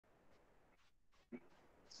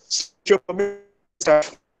your permission,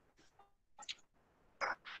 start.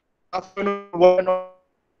 Afternoon, one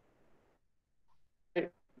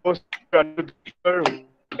host Anirudh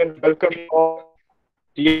and welcome you all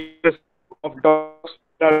to the of dogs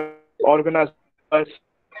organized by us.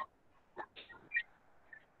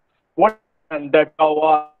 What and that thou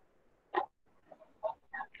art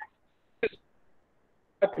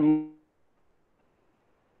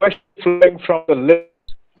question flowing from the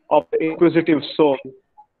lips of the inquisitive soul,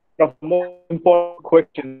 of the most important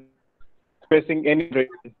question facing any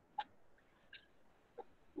generation.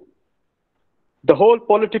 The whole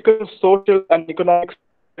political, social, and economic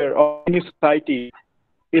sphere of any society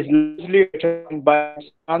is largely determined by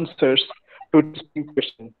its answers to this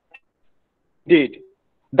question. Indeed,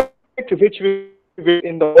 the conflict which we live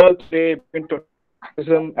in the world today between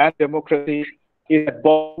totalitarianism and democracy is at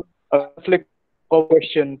bottom a conflict of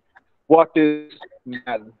question: what is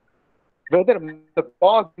man? Whether man is a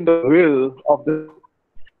cog in the wheel of the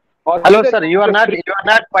or Hello, whether sir. he is a free. You are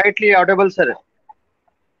not quietly audible, sir.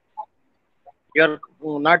 You are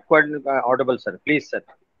not quite audible, sir. Please, sir.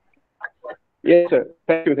 Yes, sir.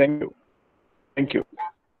 Thank you.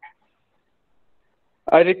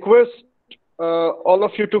 I request all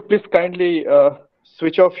of you to please kindly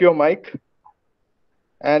switch off your mic,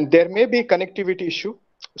 and there may be connectivity issue,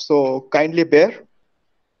 so kindly bear.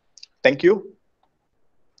 Thank you.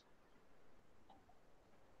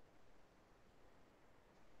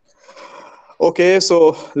 Okay,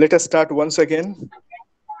 so let us start once again.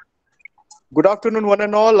 Good afternoon, one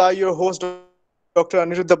and all. I, your host, Dr.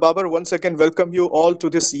 Anirudh Babar, once again welcome you all to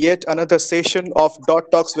this yet another session of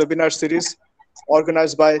Dot Talks webinar series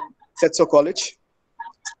organized by Setso College.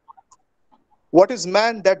 What is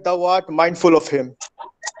man that thou art mindful of him?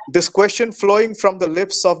 This question flowing from the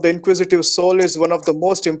lips of the inquisitive soul is one of the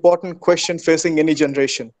most important questions facing any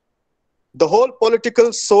generation. The whole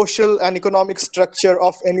political, social, and economic structure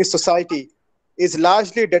of any society is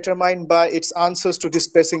largely determined by its answers to this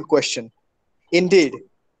pressing question. Indeed,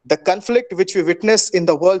 the conflict which we witness in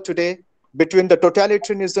the world today between the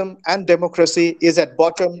totalitarianism and democracy is at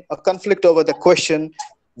bottom a conflict over the question,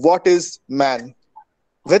 what is man?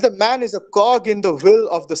 Whether man is a cog in the wheel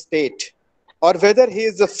of the state, or whether he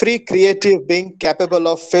is a free creative being capable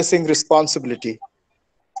of facing responsibility.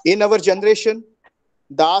 In our generation,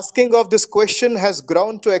 the asking of this question has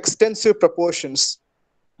grown to extensive proportions.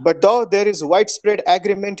 But though there is widespread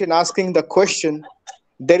agreement in asking the question,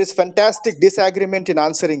 there is fantastic disagreement in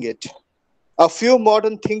answering it. A few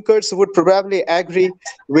modern thinkers would probably agree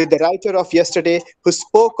with the writer of yesterday who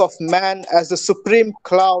spoke of man as the supreme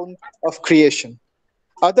clown of creation.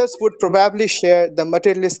 Others would probably share the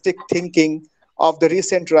materialistic thinking of the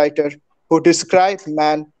recent writer who described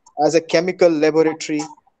man as a chemical laboratory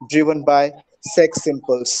driven by sex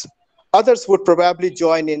impulse. Others would probably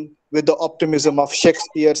join in with the optimism of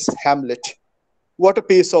Shakespeare's Hamlet. What a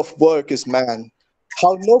piece of work is man!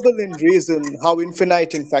 How noble in reason, how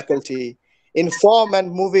infinite in faculty, in form and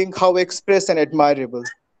moving, how express and admirable,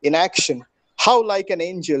 in action, how like an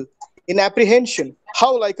angel, in apprehension,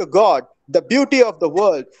 how like a god, the beauty of the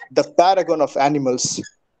world, the paragon of animals.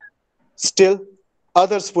 Still,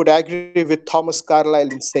 others would agree with Thomas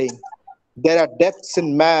Carlyle in saying, there are depths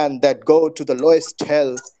in man that go to the lowest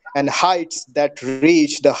hell, and heights that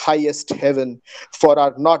reach the highest heaven. For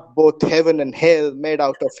are not both heaven and hell made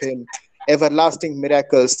out of him, everlasting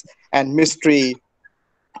miracles and mystery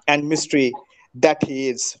that he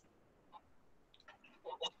is.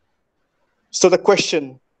 So the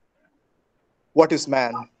question, what is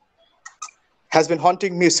man, has been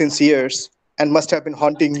haunting me since years and must have been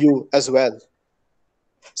haunting you as well.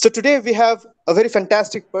 So today we have a very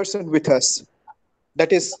fantastic person with us,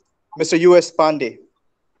 that is Mr. U.S. Pandey.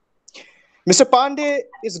 Mr. Pandey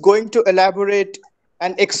is going to elaborate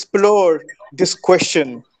and explore this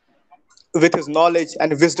question with his knowledge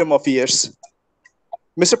and wisdom of years.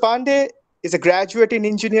 Mr. Pandey is a graduate in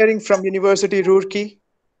engineering from University of Roorkee,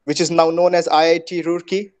 which is now known as IIT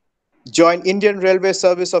Roorkee, joined Indian Railway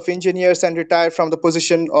Service of Engineers and retired from the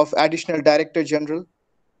position of Additional Director General,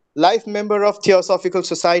 life member of Theosophical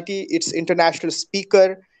Society, its international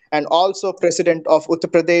speaker, and also president of Uttar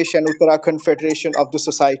Pradesh and Uttarakhand Federation of the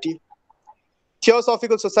Society.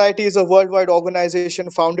 Theosophical Society is a worldwide organization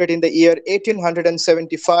founded in the year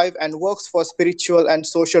 1875 and works for spiritual and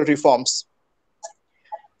social reforms.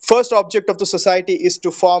 First object of the society is to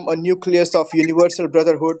form a nucleus of Universal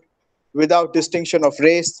Brotherhood without distinction of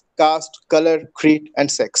race, caste, color, creed, and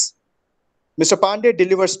sex. Mr. Pandey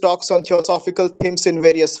delivers talks on theosophical themes in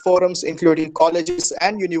various forums, including colleges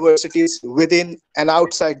and universities within and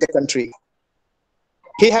outside the country.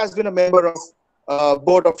 He has been a member of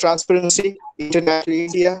Board of Transparency International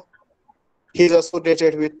India, he's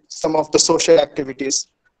associated with some of the social activities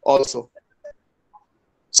also.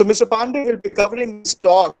 So Mr. Pandey will be covering this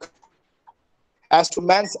talk as to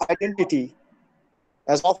man's identity,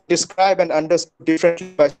 as often described and understood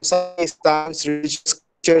differently by society, science, religious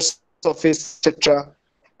scriptures, philosophies, etc.,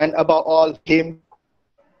 and above all, him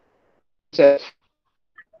himself.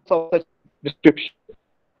 Of such description,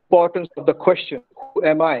 importance of the question, who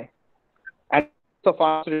am I? And of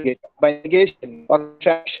answering it by negation or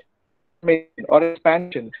contraction or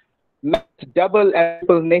expansion, man's double and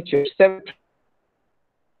triple nature, seven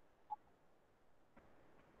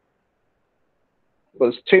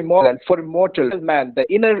three more than for immortal man,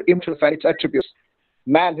 the inner immortal and its attributes,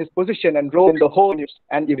 man, his position and role in the whole universe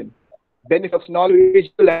and even benefits knowledge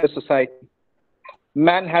individual and the society.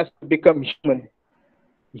 Man has to become human,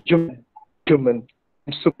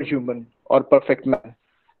 and superhuman or perfect man.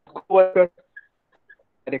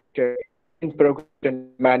 Character in progress in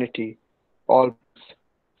humanity, all.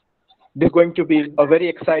 This is going to be a very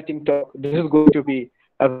exciting talk. This is going to be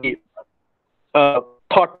a very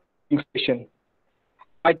thought session.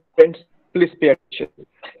 My friends, please pay attention.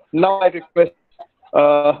 Now I request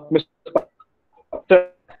Mr.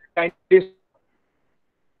 Kindly,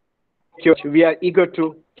 we are eager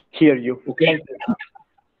to hear you. Okay.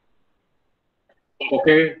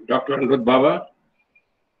 Okay, Dr. Anirudh Baba.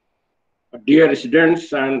 Dear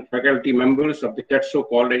residents and faculty members of the Tetso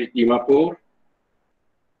College, Dimapur,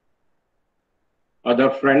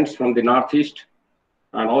 other friends from the Northeast,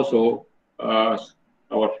 and also our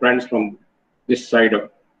friends from this side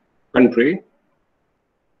of country,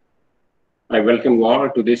 I welcome you all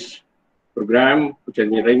to this program, which has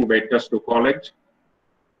been arranged by Tetso College.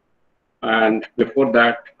 And before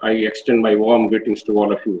that, I extend my warm greetings to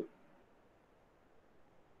all of you.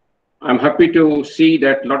 I'm happy to see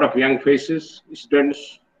that a lot of young faces,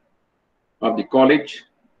 students of the college,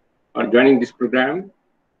 are joining this program.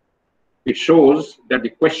 It shows that the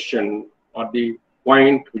question or the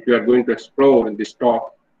point which we are going to explore in this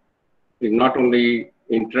talk is not only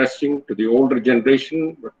interesting to the older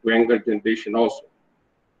generation, but to younger generation also.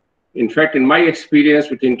 In fact, in my experience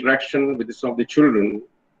with interaction with some of the children,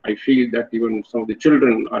 I feel that even some of the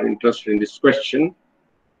children are interested in this question,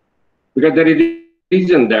 because there is a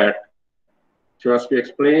reason that, so as we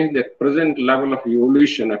explain, the present level of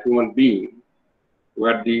evolution of human being,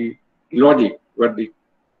 where the logic, where the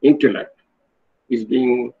intellect is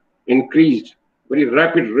being increased very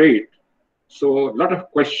rapid rate. So a lot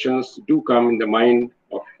of questions do come in the mind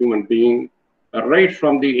of human being right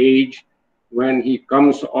from the age when he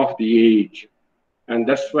comes of the age. And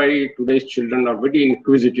that's why today's children are very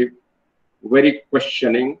inquisitive, very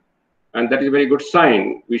questioning, and that is a very good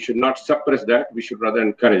sign. We should not suppress that, we should rather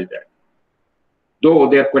encourage that. Though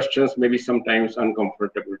their questions may be sometimes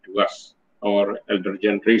uncomfortable to us, or elder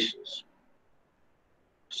generations.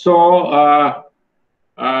 So,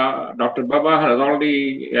 Dr. Baba has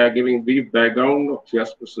already given brief background of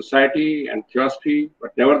Theosophical Society and Theosophy,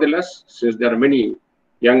 but nevertheless, since there are many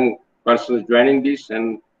young persons joining this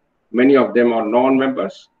and many of them are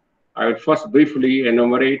non-members, I will first briefly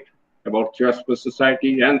enumerate about Theosophical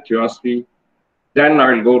Society and Theosophy, then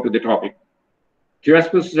I will go to the topic.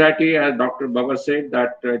 Theosophical Society, as Dr. Baba said,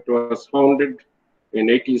 that it was founded in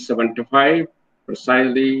 1875,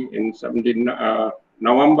 precisely in 17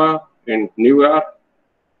 November in New York,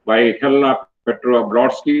 by Helena Petrova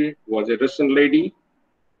Brodsky, who was a Russian lady,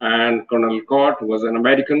 and Colonel Cott, who was an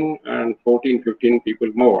American, and 14, 15 people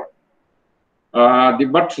more. But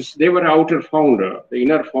they were outer founder. The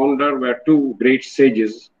inner founder were two great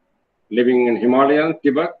sages living in Himalayan,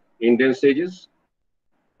 Tibet, Indian sages,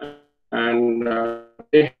 and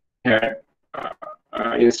they had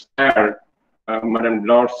inspired Madame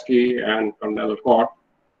Brodsky and Colonel Cott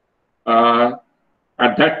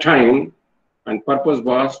at that time, and purpose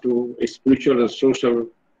was to a spiritual and social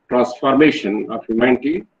transformation of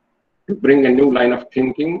humanity, to bring a new line of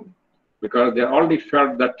thinking, because they already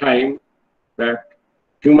felt that time that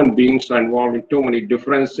human beings are involved in too many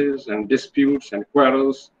differences and disputes and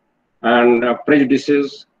quarrels and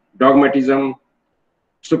prejudices, dogmatism,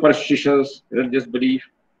 superstitions, religious belief.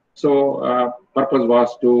 So purpose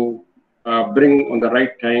was to bring on the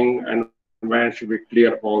right time, and man should be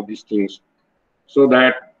clear of all these things so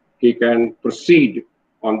that he can proceed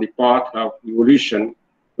on the path of evolution,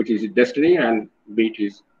 which is his destiny, and meet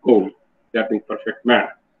his goal, that means perfect man.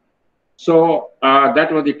 So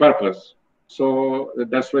that was the purpose. So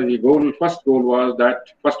that's why the goal, first goal was that,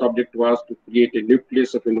 first object was to create a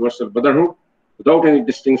nucleus of universal brotherhood without any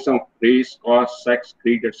distinction of race, caste, sex,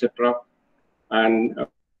 creed, etc. And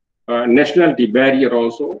nationality barrier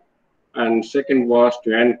also. And second was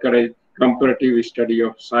to encourage comparative study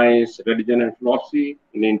of science, religion, and philosophy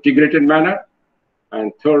in an integrated manner.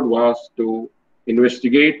 And third was to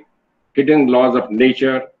investigate hidden laws of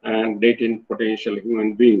nature and latent potential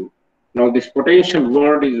human being. Now, this potential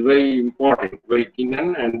word is very important, very keen,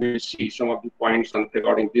 and we'll see some of the points on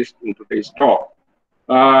regarding this in today's talk.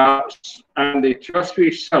 And the theosophy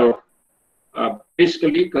itself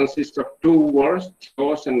basically consists of two words,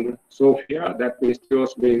 Theos and Sophia. That means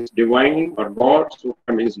Theos means divine or God,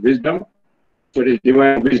 Sophia means wisdom. So it is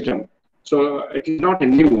divine wisdom. So it is not a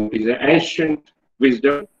new, it is an ancient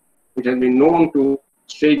wisdom which has been known to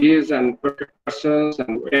sages and perfect persons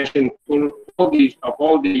and ancient people,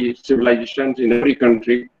 all the civilizations in every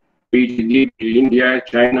country, be it Egypt, India,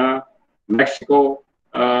 China, Mexico,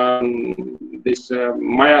 this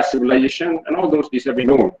Maya civilization, and all these have been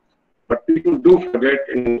known. But people do forget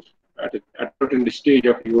at a certain stage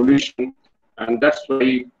of evolution, and that's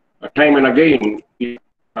why time and again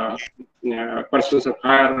persons of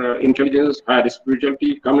higher intelligence, higher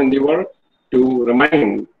spirituality come in the world to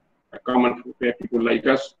remind common people like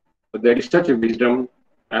us that there is such a wisdom,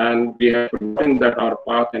 and we have to find that our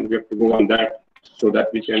path, and we have to go on that so that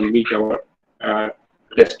we can meet our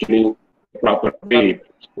destiny proper way.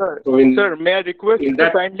 Sir, So in, sir, may I request you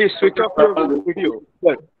to kindly switch off your video?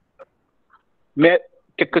 Sir,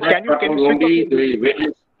 can you switch off the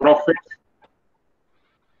various prophets?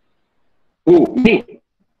 Who? Me?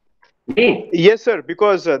 Yes, sir,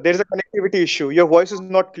 because there is a connectivity issue. Your voice is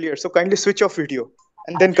not clear, so kindly switch off video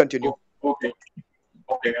and then continue.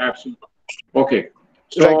 Okay, absolutely. Okay.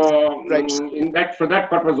 So right. For that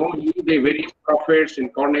purpose only, the various prophets,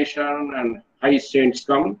 incarnation, and high saints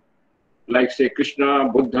come, like say Krishna,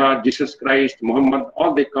 Buddha, Jesus Christ, Muhammad.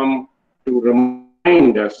 All they come to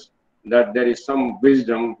remind us that there is some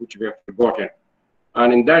wisdom which we have forgotten.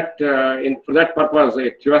 And in that, for that purpose,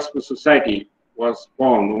 a Theosophical Society was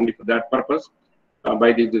formed only for that purpose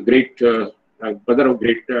by the great Brotherhood,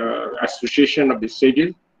 great association of the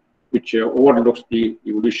sages, which overlooks the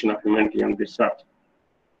evolution of humanity on this earth.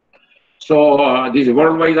 So this is a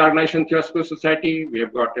worldwide organization, Theosophical Society. We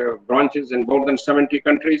have got branches in more than 70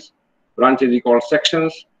 countries. Branches we call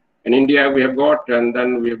sections. In India we have got, and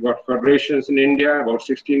then we have got federations in India, about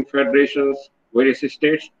 16 federations, various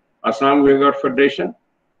states. Assam we have got federation,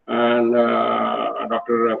 and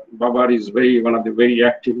Dr. Babar is one of the very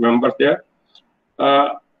active members there.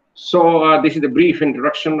 So this is the brief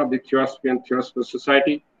introduction of the Theosophy and Theosophical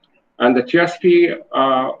Society. And the Theosophy,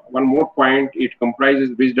 one more point, it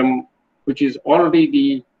comprises wisdom, which is already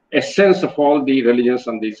the essence of all the religions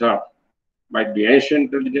on this earth. Might be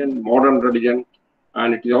ancient religion, modern religion,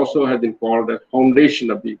 and it also has been called the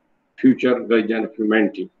foundation of the future religion of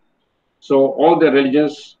humanity. So all the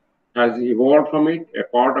religions has evolved from it, a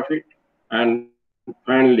part of it, and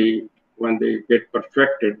finally, when they get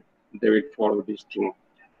perfected, they will follow this thing.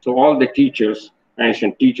 So all the teachers,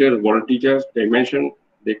 ancient teachers, world teachers, they mentioned,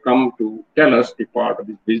 they come to tell us the part of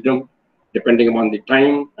this wisdom, depending upon the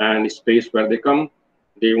time and space where they come.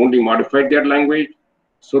 They only modified their language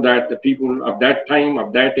so that the people of that time,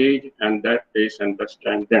 of that age, and that place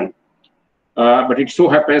understand them. But it so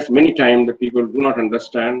happens many times the people do not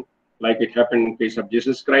understand, like it happened in case of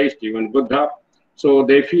Jesus Christ, even Buddha. So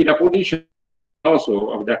they feel opposition also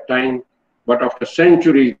of that time. But after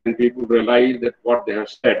centuries, when people realize that what they have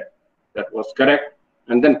said, that was correct,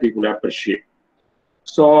 and then people appreciate.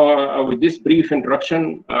 So with this brief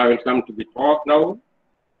introduction, I will come to the talk now.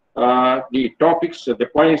 The topics, the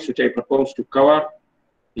points which I propose to cover,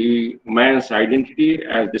 the man's identity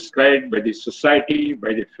as described by the society,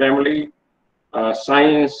 by the family,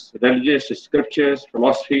 science, religious scriptures,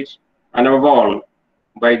 philosophies, and above all,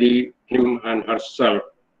 by him and herself.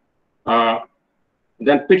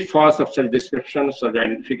 Then pitfalls of self-description,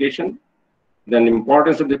 self-identification, then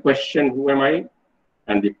importance of the question, who am I?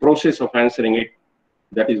 And the process of answering it,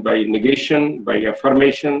 that is by negation, by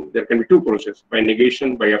affirmation. There can be two processes, by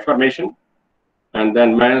negation, by affirmation. And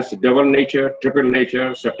then man's double nature, triple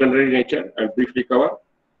nature, secondary nature, I'll briefly cover.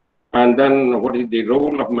 And then what is the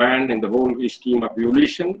role of man in the whole scheme of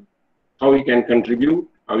evolution, how he can contribute,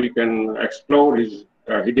 how he can explore his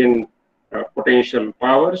hidden potential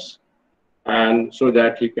powers, and so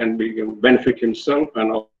that he can benefit himself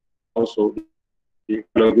and also the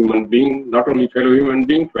fellow human being, not only fellow human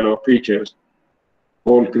being, fellow creatures,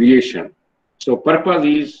 whole creation. So purpose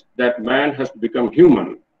is that man has to become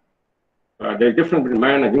human. There's a difference between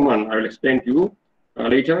man and human, I will explain to you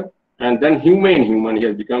later. And then human he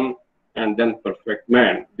has become, and then perfect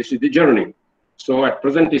man. This is the journey. So at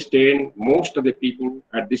present stage, most of the people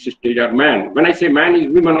at this stage are man. When I say man, is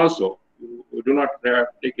women also. You do not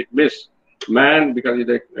take it miss. Man, because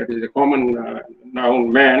it is a common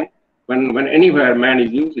noun, man, when anywhere man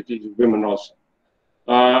is used, it is women also.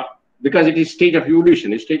 Because it is stage of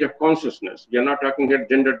evolution, a stage of consciousness. We are not talking here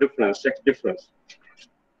gender difference, sex difference.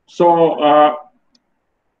 So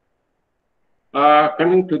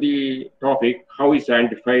coming to the topic, how is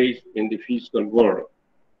identified in the physical world?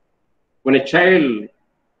 When a child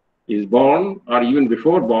is born, or even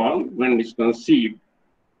before born, when it's conceived,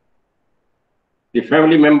 the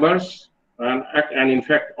family members, and in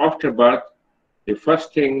fact, after birth, the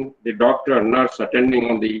first thing the doctor or nurse attending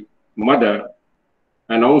on the mother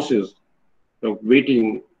announces the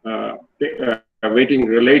waiting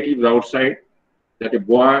relatives outside that a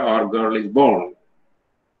boy or girl is born.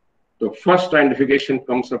 The first identification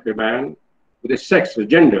comes of a man with a sex, a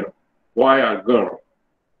gender, boy or girl.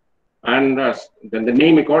 And then the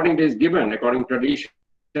name accordingly is given, according to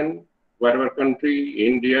tradition, whatever country,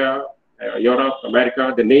 India, Europe,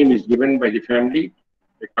 America, the name is given by the family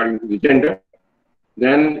according to the gender.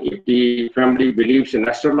 Then if the family believes in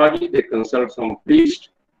astrology, they consult some priest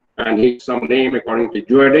and he some name according to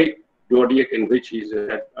zodiac in which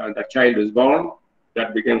the child is born.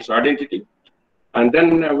 That becomes identity. And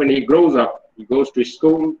then when he grows up, he goes to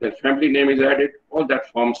school, the family name is added, all that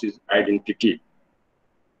forms his identity.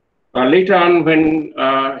 Later on, when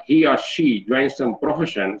he or she joins some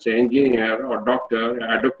profession, say engineer or doctor,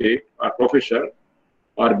 advocate or professor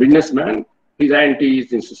or businessman, his identity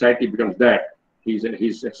in society becomes that. He's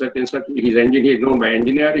engineer, he's known by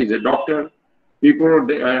engineer, he's a doctor. People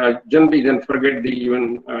generally then forget the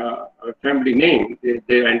even family name.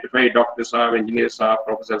 They identify Dr. Saab, Engineer Saab,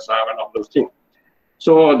 Professor Saab, and all those things.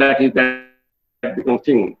 So that becomes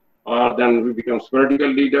thing. Or then he becomes political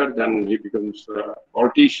leader, then he becomes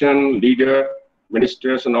politician, leader,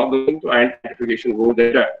 ministers, and all those things. So identification goes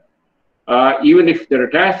there. Even if they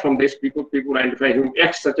retire from this, people identify him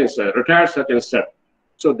X such and such, retired such and such.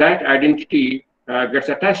 So that identity gets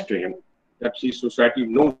attached to him. That his society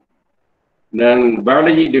knows. Then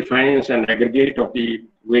biology defines an aggregate of the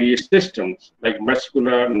various systems like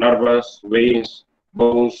muscular, nervous, veins,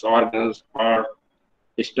 bones, organs, heart,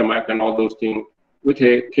 stomach, and all those things with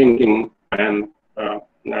a thinking and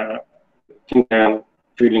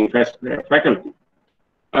feeling faculty.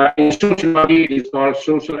 In sociology, it is called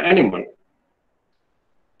social animal.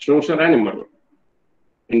 Social animal.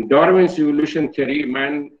 In Darwin's evolution theory,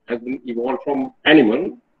 man has been evolved from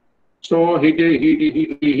animal. So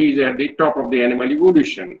he's at the top of the animal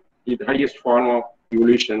evolution. He's the highest form of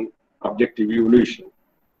evolution, objective evolution.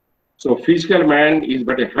 So physical man is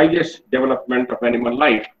but the highest development of animal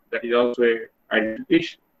life. That is also an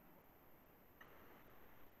identification.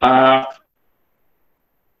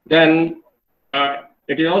 Then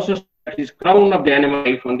it is also his crown of the animal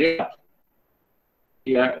life on the earth.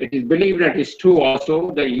 Yeah, it is believed that it's true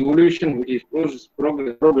also the evolution which is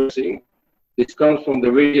progressing. This comes from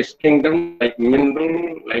the various kingdoms like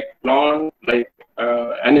mineral, like plant, like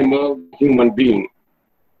animal, human being.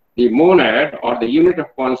 The monad or the unit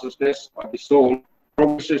of consciousness or the soul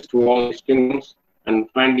progresses through all these kingdoms and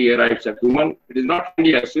finally arrives at human. It is not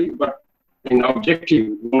finally actually, but in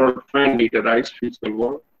objective world, finally it arrives physical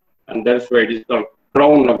world, and that's why it is called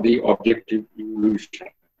crown of the objective evolution.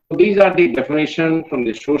 So these are the definitions from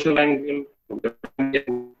the social angle, from the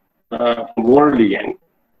worldly angle.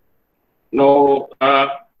 Now,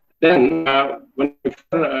 then when you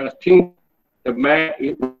think the man,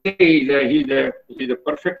 he's a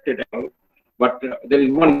perfected animal, but there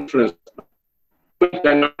is one difference. He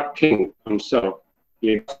cannot think himself.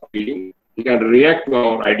 He has feeling. He can react to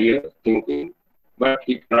our ideas, thinking, but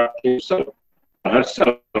he cannot think himself or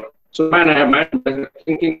herself. So man has a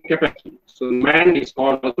thinking capacity. So man is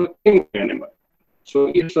called also a thinking animal.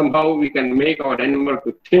 So if somehow we can make our animal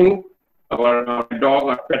to think, our dog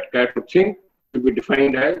or pet cat to think, to be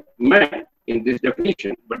defined as man in this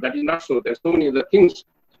definition, but that is not so. There's so many other things.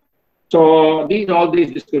 So all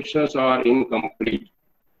these descriptions are incomplete.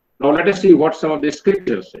 Now let us see what some of the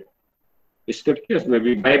scriptures say. The scriptures,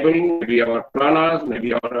 maybe Bible, maybe our Puranas,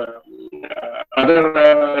 maybe our other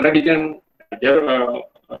religion,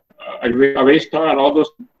 Avesta, and all those.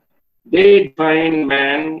 They define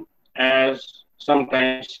man as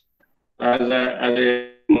sometimes as a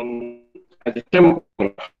temple.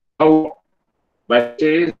 How? But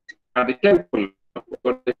says at the temple,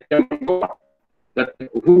 the temple God. That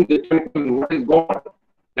who is the temple and what is God?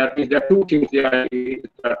 That means there are two things they are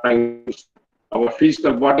trying to. Our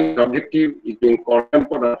physical body, the objective, is being called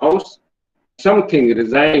temple or house. Something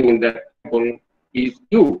residing in that temple is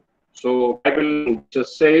you. So Bible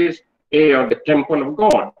just says, "A or the temple of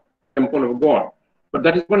God, temple of God." But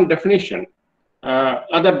that is one definition.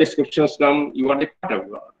 Other descriptions come: you are the part of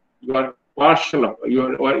God. You are partial of.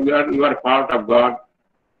 You are part of God.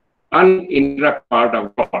 uninterrupted part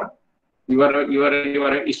of God. You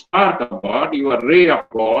are a spark of God, you are a ray of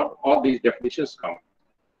God, all these definitions come.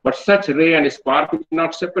 But such ray and spark is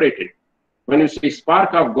not separated. When you say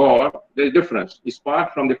spark of God, there is a difference. The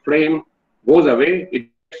spark from the flame goes away, it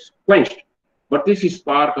gets quenched. But this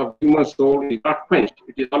spark of human soul is not quenched.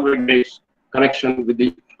 It is always makes connection with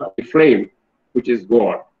the flame, which is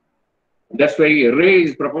God. That's why a ray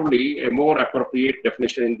is probably a more appropriate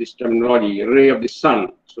definition in this terminology, a ray of the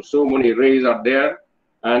sun. So many rays are there,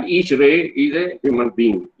 and each ray is a human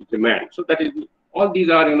being, is a man. So that is, all these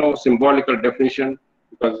are, symbolical definition,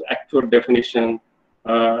 because actual definition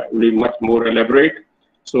will be much more elaborate.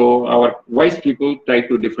 So our wise people try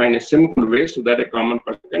to define a simple way so that a common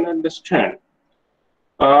person can understand.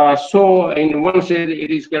 So in one sense,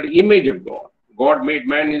 it is called image of God. God made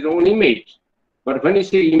man in his own image. But when you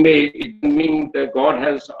say image, it means that God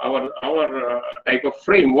has our type of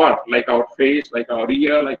framework, like our face, like our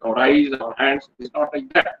ear, like our eyes, our hands. It's not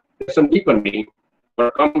like that. There's some deeper meaning.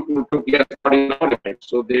 But come to yes, God is not a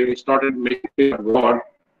so they started making God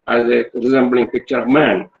as a resembling picture of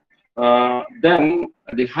man. Then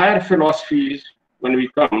the higher philosophies, when we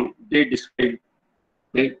come, they describe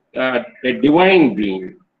a divine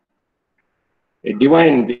being, a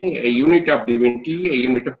unit of divinity, a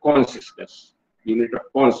unit of consciousness. Unit of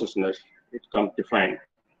consciousness, it comes defined.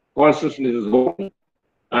 Consciousness is one,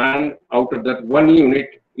 and out of that one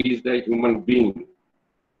unit is the human being.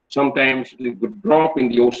 Sometimes it would drop in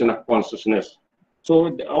the ocean of consciousness.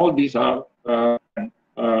 So all these are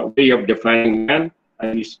way of defining man,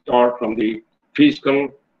 and we start from the physical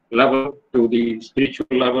level to the spiritual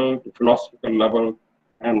level to philosophical level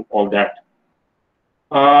and all that.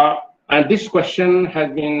 And this question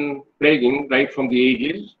has been plaguing right from the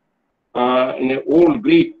ages. In the old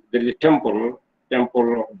Greek, there is a temple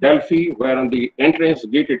of Delphi, where on the entrance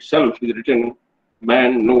gate itself is written,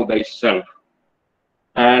 "Man, know thyself."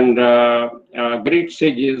 And great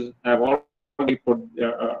sages have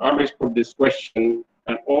always put this question,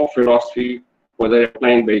 and all philosophy, whether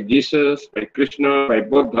applied by Jesus, by Krishna, by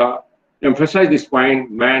Buddha, emphasize this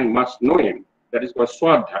point: man must know him. That is called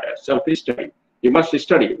swadhyaya, self-study. He must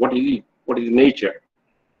study what is he, what is nature.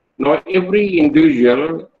 Now, every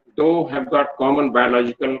individual, though have got common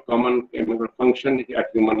biological, common chemical function at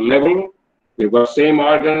human level, we've got same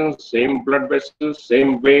organs, same blood vessels,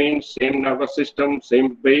 same veins, same nervous system,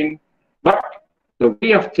 same brain, but the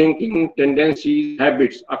way of thinking, tendencies,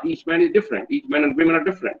 habits of each man is different. Each man and women are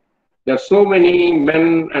different. There are so many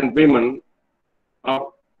men and women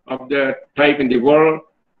of the type in the world,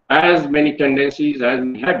 as many tendencies, as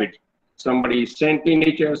many habits. Somebody is saintly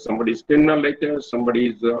nature, somebody is criminal nature, somebody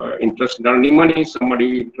is interested in earning money,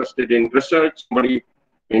 somebody interested in research, somebody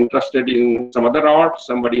interested in some other art,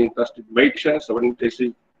 somebody interested in meditation, somebody interested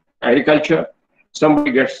in agriculture.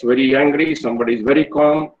 Somebody gets very angry, somebody is very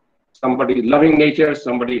calm, somebody is loving nature,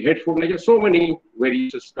 somebody hateful nature. So many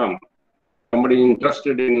variations come. Somebody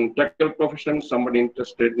interested in technical profession, somebody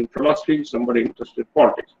interested in philosophy, somebody interested in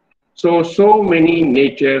politics. So many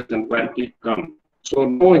natures and qualities come. So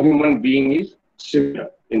no human being is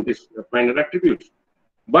similar in this final attributes.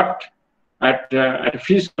 But at a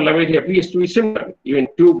physical level, he appears to be similar. Even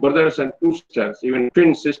two brothers and two sisters, even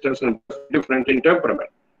twin sisters, and different in temperament,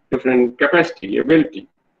 different capacity, ability.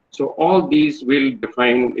 So all these will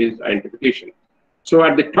define his identification. So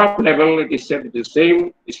at the top level, it is said it is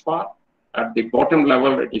same spark. At the bottom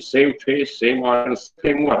level, it is same face, same organs,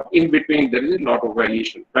 same work. In between, there is a lot of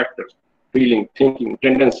variation, factors, feeling, thinking,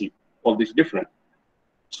 tendency, all this different.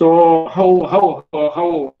 So how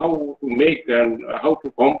to make and how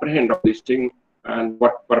to comprehend of this thing, and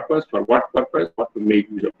what purpose, for what purpose, what to make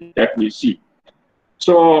use of it, that we see.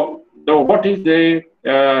 So what is the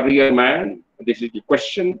real man? This is the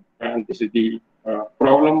question, and this is the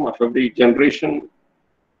problem of every generation,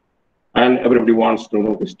 and everybody wants to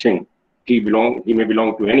know this thing. He may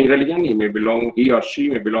belong to any religion, he or she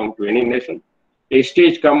may belong to any nation. A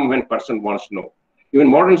stage comes when person wants to know. Even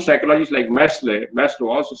modern psychologists like Maslow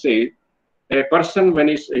also say a person, when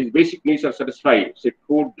his basic needs are satisfied, say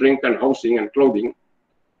food, drink, and housing and clothing,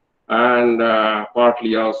 and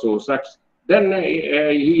partly also sex, then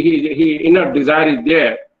he inner desire is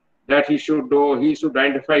there that he should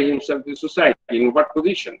identify himself in society, in what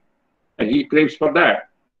position, and he craves for that.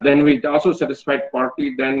 Then with also satisfied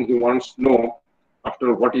party, then he wants to know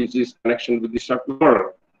after what is his connection with the subtle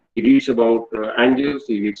world. He reads about angels,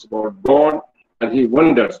 he reads about God, and he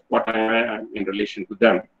wonders what I am in relation to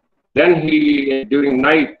them. Then he, during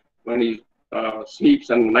night, when he sleeps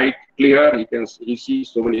and night clear, he sees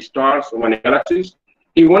so many stars, so many galaxies.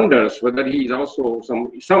 He wonders whether he is also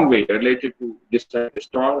some way related to distant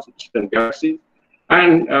stars, distant galaxies,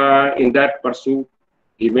 And in that pursuit,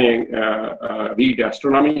 he may read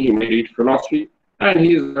astronomy, he may read philosophy, and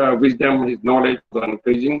his wisdom, his knowledge goes on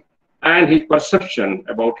increasing, and his perception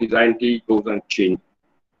about his identity goes on changing.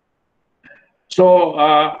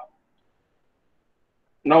 So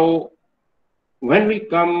now, when we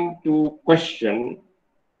come to question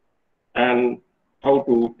and how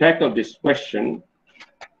to tackle this question,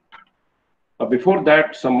 before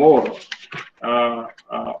that, some more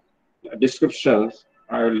descriptions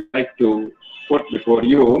I would like to put before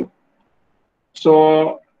you.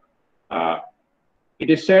 So, it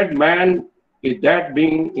is said man is that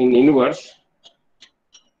being in universe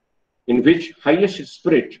in which highest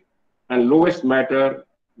spirit and lowest matter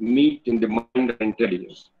meet in the mind and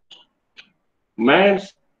intelligence.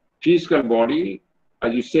 Man's physical body,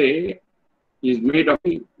 as you say, is made of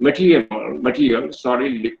material,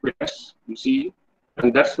 solid, liquidous, you see,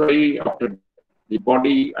 and that's why after the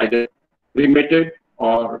body either cremated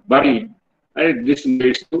or buried, and it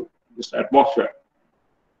disintegrates to this atmosphere.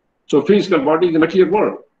 So physical body is the material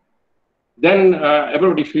world. Then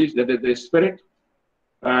everybody feels that there is spirit,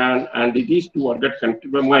 and these two are get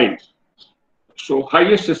connected by mind. So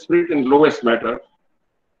highest spirit and lowest matter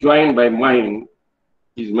joined by mind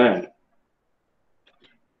is man.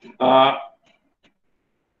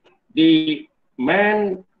 The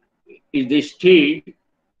man is the state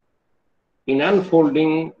in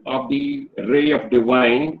unfolding of the ray of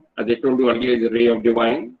divine, as I told you earlier, the ray of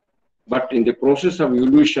divine. But in the process of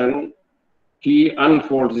evolution, he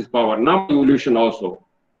unfolds his power. Now evolution also.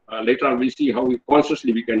 Later on, we'll see how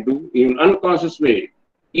consciously we can do. In an unconscious way,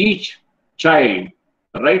 each child,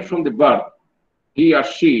 right from the birth, he or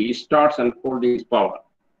she starts unfolding his power.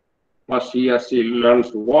 First, he or she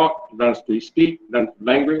learns to walk, learns to speak, learns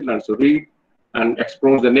language, learns to read, and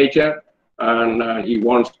explores the nature. And he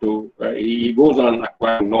wants to, he goes on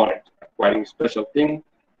acquiring knowledge, acquiring special things.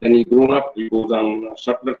 Then he grown up, he goes on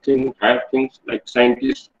subtler things, higher things, like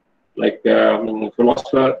scientists, like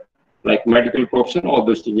philosopher, like medical profession, all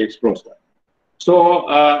those things he explores that. So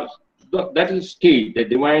that is state, the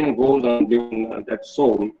divine goes on, that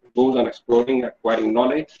soul goes on exploring, acquiring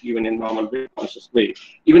knowledge, even in normal way, conscious way.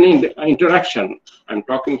 Even in the interaction, I'm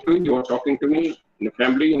talking to you, you are talking to me, in a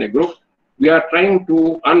family, in a group, we are trying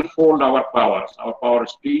to unfold our powers, our power of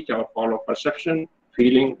speech, our power of perception,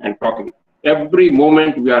 feeling, and talking. Every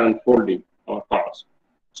moment we are unfolding our powers.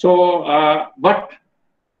 So, but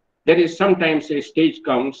there is sometimes a stage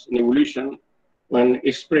comes in evolution when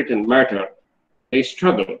spirit and matter, they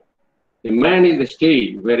struggle. The man is the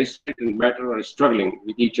stage where spirit and matter are struggling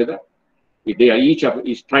with each other. They are each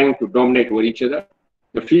is trying to dominate over each other.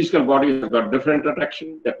 The physical body has got different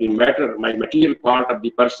attraction. That the matter, my material part of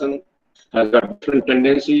the person has got different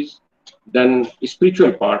tendencies. Then the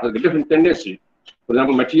spiritual part has a different tendency. For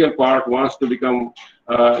example, material part wants to become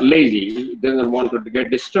lazy. It doesn't want to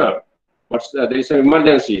get disturbed. But there is an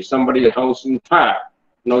emergency. Somebody's house in fire.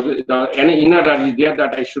 You know, any inner is there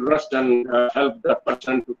that I should rest and help that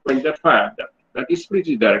person to quench that fire. That is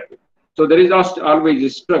spiritual directly. So there is always a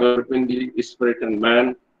struggle between the spirit and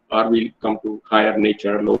man, or we come to higher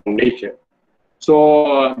nature, lower nature.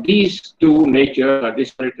 So these two natures, the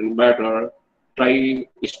spirit and matter, try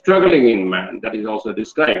struggling in man. That is also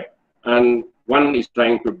described, and one is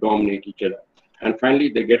trying to dominate each other, and finally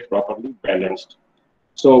they get properly balanced.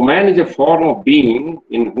 So man is a form of being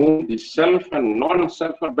in whom the self and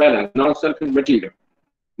non-self are balanced. Non-self is material.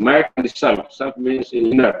 Matter and the self. Self means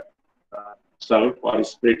inner self or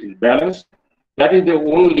spirit is balanced. That is the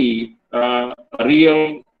only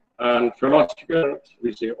real and philosophical,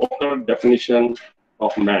 we say, occult definition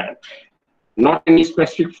of man. Not any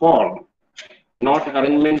specific form, not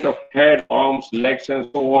arrangement of head, arms, legs, and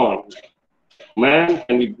so on. Man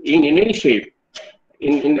can be in any shape.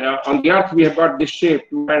 On the earth, we have got this shape: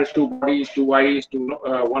 2 hands, 2 bodies, 2 eyes,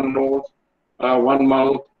 1 nose, 1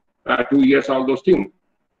 mouth, 2 ears, all those things.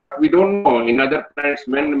 We don't know. In other planets,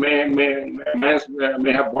 men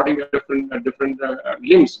may have body with different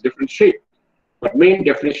limbs, different shape. But main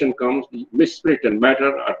definition comes: the spirit and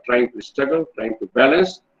matter are trying to struggle, trying to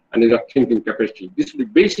balance, and is a thinking capacity. These are the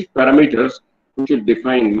basic parameters which will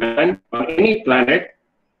define man on any planet,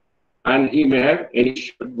 and he may have any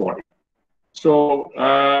shaped body. So,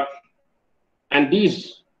 and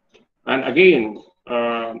again,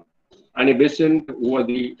 Annie Besant, who was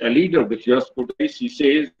the leader of the Theosophical Society, he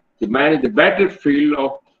says the man is the battlefield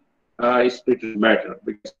of spirit and matter,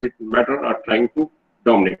 because spirit and matter are trying to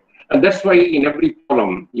dominate. And that's why in every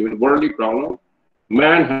problem, even worldly problem,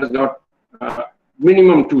 man has got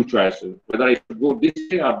minimum 2 choices: whether I should go this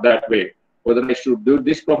way or that way, whether I should do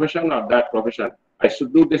this profession or that profession, I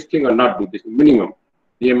should do this thing or not do this, minimum.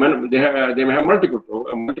 they may have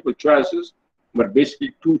multiple choices, but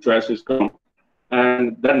basically two choices come,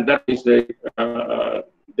 and then that is there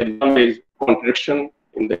is always contradiction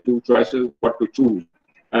in the two choices what to choose.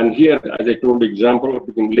 And here, as I told the example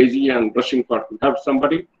of being lazy and rushing for to have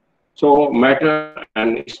somebody, so matter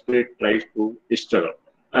and spirit tries to struggle,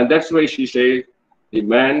 and that's why she says the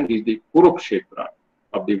man is the Kurukshetra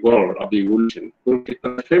of the world of the evolution.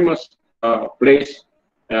 Kurukshetra, a famous place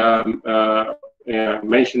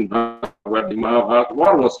mentioned where the Mahabharata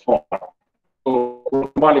war was fought. So,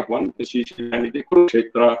 symbolic one, she is the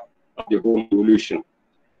Kurukshetra of the whole evolution.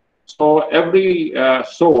 So, every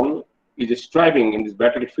soul is striving in this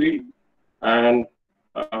battlefield, and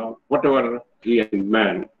whatever he is in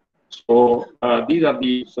man. So, these are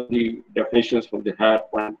the definitions from the higher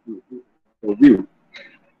point of view.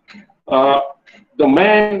 The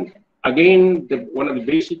man, again, one of the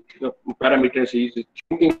basic parameters is a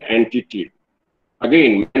thinking entity.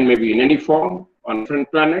 Again, man may be in any form on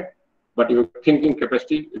different planet, but your thinking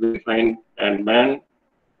capacity is defined and man.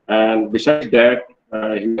 And besides that,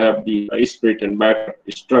 you have the spirit and matter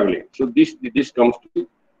struggling. So this comes to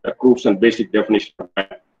a crucial and basic definition of man.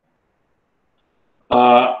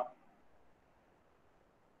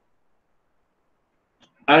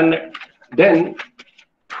 And then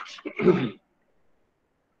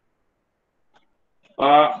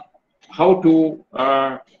how to,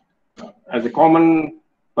 as a common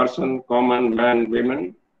person, common man,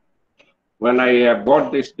 women, when I have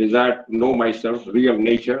got this desire to know myself, real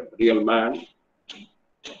nature, real man,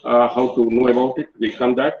 how to know about it, we'll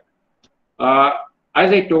come that.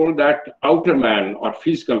 As I told that outer man or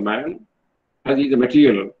physical man, as is the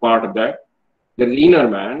material part of that, there is inner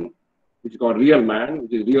man, which is called real man,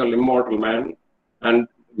 which is real immortal man, and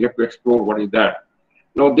we have to explore what is that.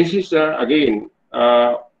 Now, this is again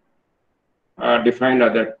defined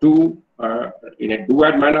as a two in a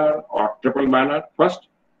duad manner or triple manner. First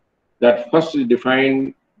is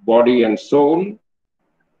defined body and soul,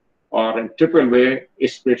 or in triple way,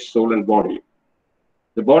 spirit, soul, and body.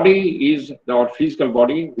 The body is our physical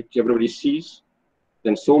body, which everybody sees.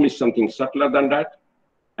 Then soul is something subtler than that,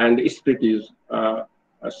 and the spirit is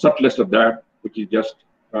subtlest of that, which is just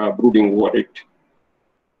brooding over it.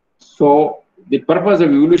 So the purpose of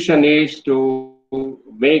evolution is to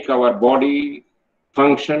make our body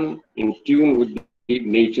function in tune with the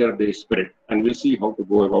nature of the spirit, and we'll see how to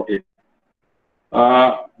go about it.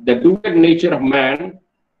 The dual nature of man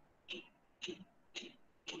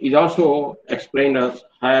is also explained as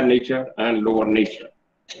higher nature and lower nature,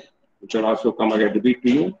 which will also come again to repeat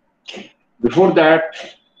to you. Before that,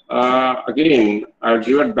 again, I'll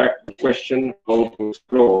revert back to the question how to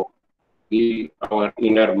explore our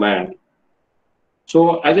inner man.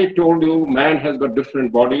 So, as I told you, man has got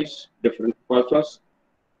different bodies, different purpose,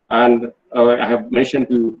 and I have mentioned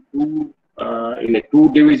to you in a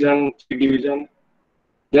two division, three division.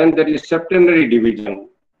 Then there is septenary division.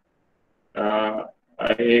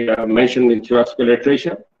 I mentioned in theosophical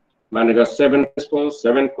literature, man has got 7 principles,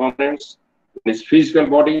 7 components in his physical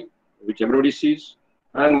body, which everybody sees,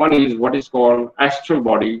 and one is what is called astral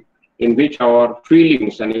body, in which our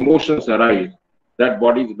feelings and emotions arise. That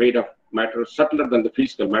body is made of matter subtler than the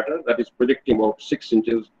physical matter, that is projecting about 6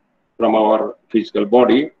 inches from our physical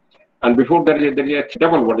body. And before that, there is a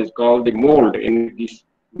double, what is called the mold, in this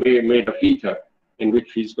made of ether, in which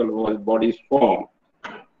physical bodies form.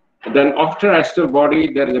 Then after astral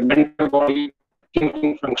body, there is a mental body,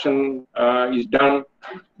 thinking function is done.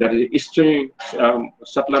 There is still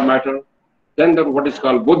subtler matter. Then there is what is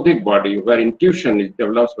called buddhic body, where intuition is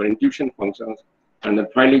developed, where intuition functions. And then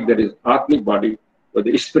finally, there is atmic body, where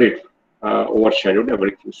the spirit overshadowed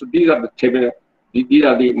everything. So these are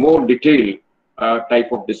the more detailed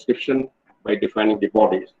type of description by defining the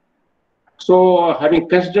bodies. So having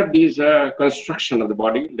considered these construction of the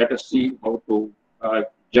body, let us see how to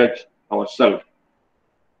judge ourselves.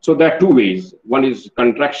 So there are 2 ways. One is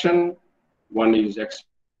contraction, one is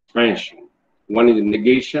expansion, one is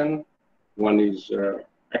negation, one is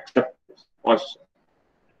acceptance also.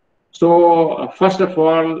 So first of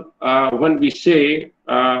all, when we say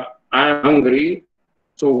I am hungry,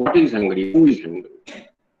 so what is hungry? Who is hungry?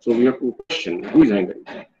 So we have to question who is hungry.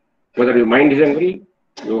 Whether your mind is hungry,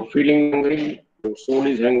 your feeling hungry, your soul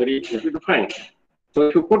is hungry, you have to define. So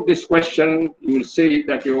if you put this question, you will say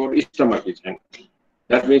that your stomach is hungry.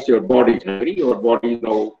 That means your body is hungry. Your body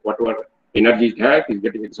now, whatever energy it has, is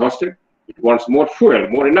getting exhausted. It wants more fuel,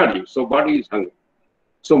 more energy. So body is hungry.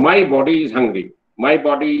 So my body is hungry. My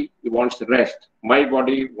body wants rest. My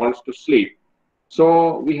body wants to sleep.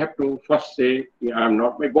 So we have to first say, I am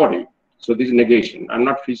not my body. So this is negation. I'm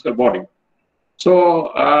not physical body. So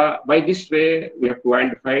by this way, we have to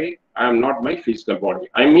identify I am not my physical body.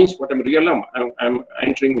 I means what I'm real. I'm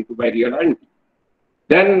entering into my real identity.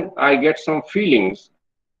 Then I get some feelings.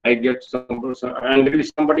 I get some angry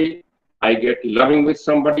with somebody. I get loving with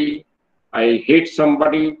somebody. I hate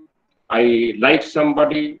somebody. I like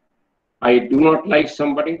somebody. I do not like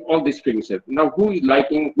somebody. All these feelings. Now, who is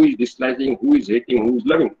liking? Who is disliking? Who is hating? Who is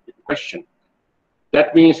loving? It's a question.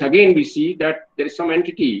 That means again we see that there is some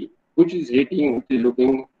entity which is hating, which is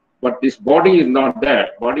looking, but this body is not there.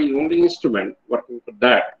 Body is only instrument working for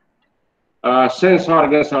that. Sense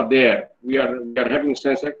organs are there. We are having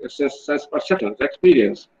sense perceptions,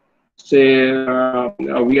 experience. Say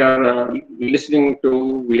we are listening to,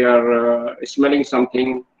 we are smelling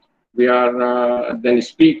something, we are then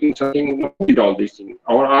speaking something. We all these things.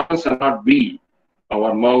 Our organs are not we.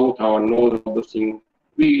 Our mouth, our nose, all those things.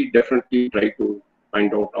 We definitely try to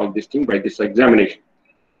find out all these things by this examination.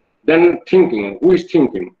 Then thinking, who is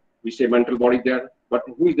thinking? We say mental body there, but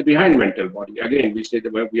who is the behind mental body? Again, we say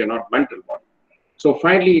that we are not mental body. So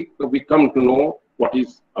finally, we come to know what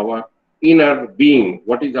is our inner being,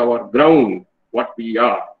 what is our ground, what we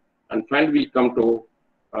are. And finally, we come to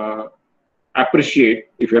appreciate,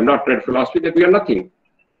 if you have not read philosophy, that we are nothing.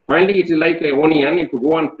 Finally, it is like an onion. If you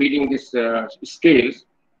go on peeling these scales,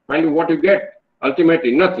 finally what you get?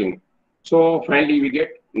 Ultimately, nothing. So finally, we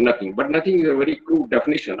get nothing. But nothing is a very crude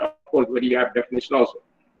definition, of course, very apt definition also.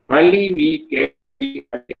 Finally, we get,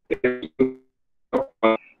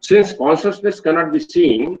 since consciousness cannot be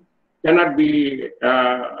seen, cannot be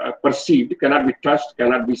perceived, cannot be touched,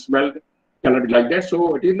 cannot be smelled, cannot be like that,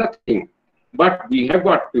 so it is nothing. But we have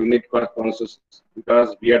got unit consciousness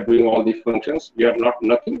because we are doing all these functions. We are not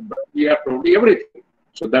nothing, but we are probably everything.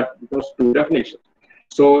 So that becomes two definitions.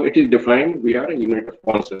 So it is defined, we are a unit of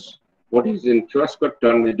consciousness. What is in Theosophical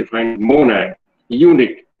term is defined monad,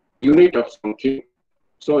 unit of something.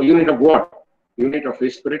 So unit of what? Unit of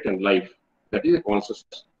spirit and life. That is a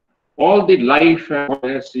consciousness. All the life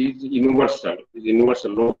is universal,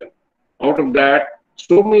 notion. Out of that,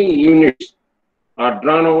 so many units are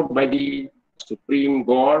drawn out by the Supreme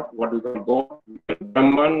God, what we call God,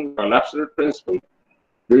 Brahman, or absolute principle,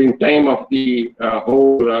 during time of the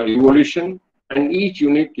whole evolution, and each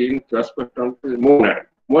unit in Theosophical term is monad.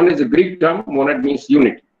 One is a Greek term, monad means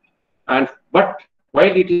unit. But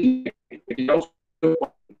while it is also,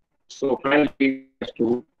 so finally it has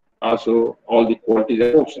to also all the qualities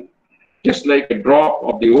of ocean. Just like a drop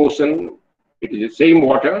of the ocean, it is the same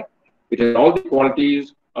water, it has all the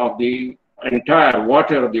qualities of the entire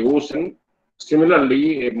water of the ocean.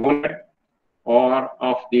 Similarly, a monad or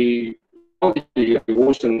of the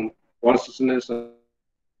ocean consciousness or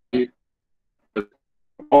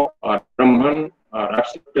Brahman or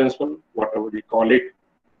absolute principle, whatever we call it.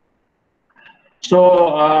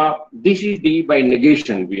 So this is the by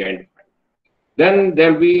negation we identify. Then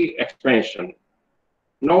there will be expansion.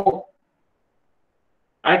 Now,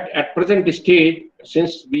 at present stage,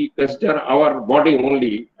 since we consider our body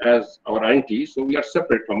only as our entity, so we are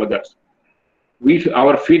separate from others.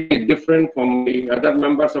 Our feeling is different from the other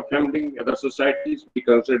members of family, other societies, we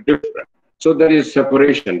consider different. So there is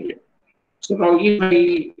separation here. So now if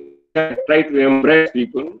I try to embrace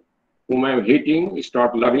people whom I am hating, I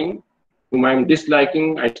start loving, whom I am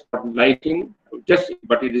disliking, I start liking,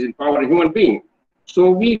 but it is in power of human being. So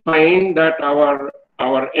we find that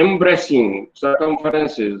our embracing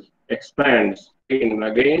circumferences expands again and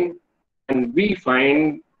again, and we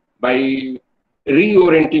find by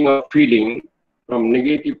reorienting our feeling from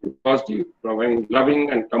negative to positive, from loving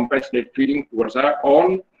and compassionate feeling towards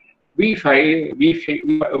all, we feel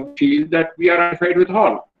that we are identified with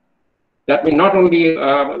all. That means not only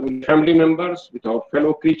with family members, with our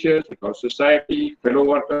fellow creatures, with our society, fellow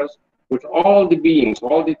workers, with all the beings,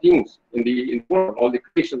 all the things in the world, all the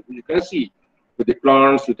creations you can see, with the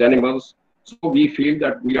plants, with animals. So we feel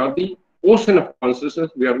that we are the ocean of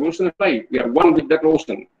consciousness, we are ocean of life, we are one with that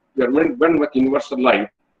ocean, we are one with universal life.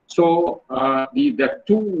 So the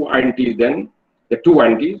two entities then, the two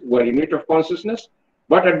entities were unit of consciousness,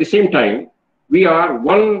 but at the same time, we are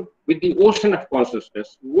one with the ocean of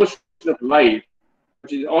consciousness, ocean of life,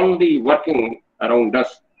 which is already working around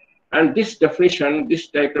us. And this definition, this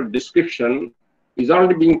type of description is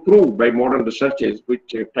already being proved by modern researches,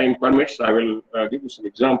 which if time permits, I will give you some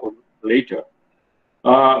example later.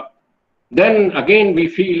 Then again, we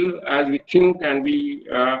feel as we think and we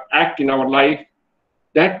act in our life,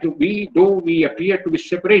 that though we appear to be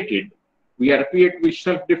separated, we appear to be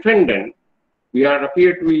self-dependent, we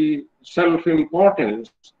appear to be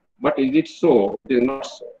self-important, but is it so? It is not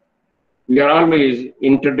so. We are always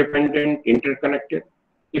interdependent, interconnected.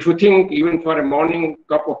 If you think even for a morning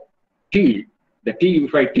cup of tea, the tea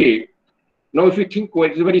if I take, now if you think, well,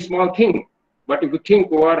 it's a very small thing, but if you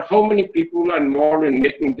think over how many people are involved in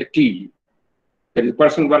making the tea, there is a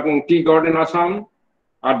person working in tea garden in Assam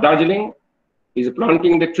or Darjeeling, is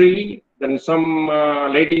planting the tree, then some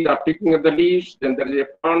ladies are picking up the leaves, then there is a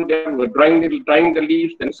plant there, we're drying the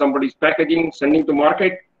leaves, then somebody's packaging, sending to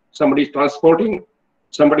market, somebody's transporting,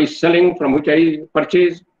 somebody's selling from which I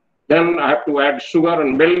purchase. Then I have to add sugar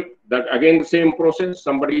and milk, that again the same process,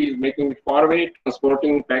 somebody is making it far away,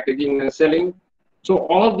 transporting, packaging and selling. So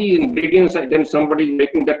all these ingredients, then somebody is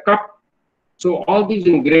making the cup. So all these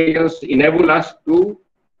ingredients enable us to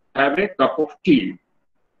have a cup of tea.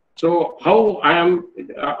 So how I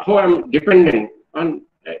am dependent on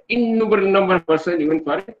innumerable number of persons even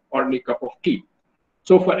for an ordinary cup of tea.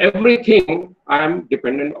 So for everything, I am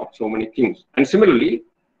dependent on so many things. And similarly,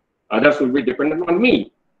 others will be dependent on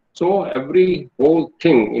me. So every whole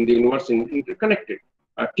thing in the universe is interconnected.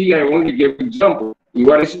 Tea, I only gave example.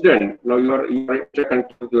 You are a student. Now you are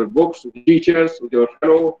interconnected with your books, with teachers, with your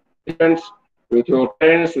fellow students, with your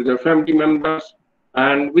parents, with your family members,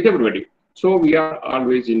 and with everybody. So we are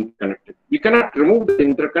always interconnected. We cannot remove the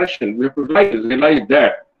interconnection. We have to realize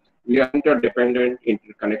that we are interdependent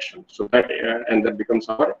interconnection. So that and that becomes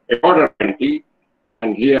our orderability.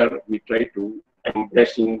 And here we try to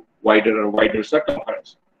embracing wider and wider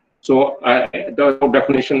circumference. So the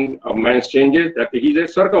definition of man's changes that he is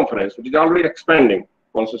a circumference, which is always expanding,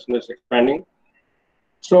 consciousness expanding.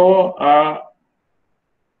 So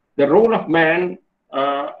the role of man,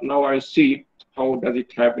 now I see how does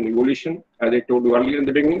it happen in evolution. As I told you earlier in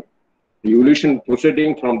the beginning, the evolution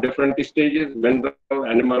proceeding from different stages, mineral,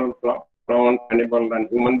 animal, plant, animal, and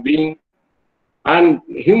human being. And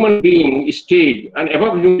human being stage, and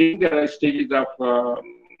above human being, there are stages of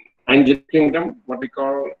angelic kingdom, what we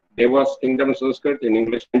call Devas kingdom, Sanskrit, in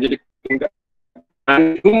English, angelic kingdom.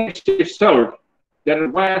 And human state itself, there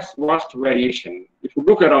is vast variation. If you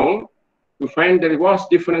look around, you find there is vast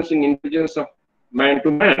difference in intelligence of man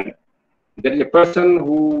to man. There is a person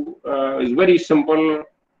who is very simple,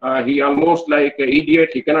 he almost like an idiot,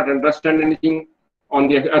 he cannot understand anything. On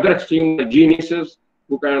the other extreme, the geniuses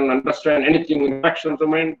who can understand anything in fractions of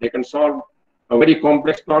a mind, they can solve a very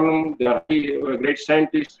complex problem. They are great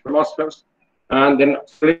scientists, philosophers. And then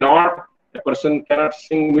in art, a person cannot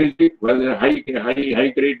sing music, well, a high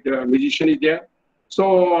grade musician is there.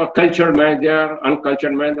 So cultured man there,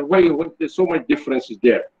 uncultured man, why there's so much difference is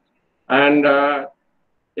there. And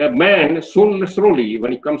a man slowly,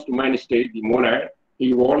 when it comes to man state, the monad,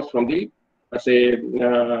 he evolves from the,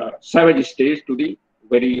 savage stage to the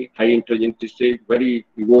very high intelligent stage, very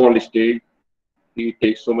evolved stage. He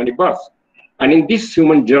takes so many births. And in this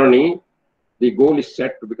human journey, the goal is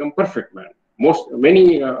set to become perfect man.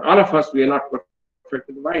 All of us, we are not perfect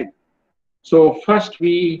in the mind. So first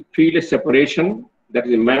we feel a separation, that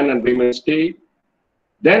is a man and woman state.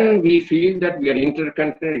 Then we feel that we are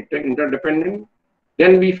interdependent.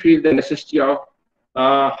 Then we feel the necessity of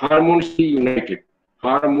harmoniously united.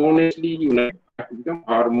 Harmoniously united. To become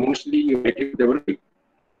harmoniously united with everybody.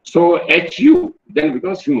 So HU then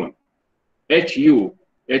becomes human. HU,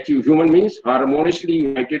 human means harmoniously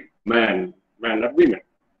united man, not women.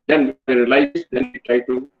 Then we realize, then we try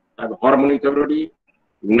to have harmony with everybody,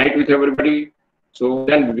 unite with everybody. So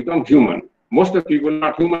then we become human. Most of the people are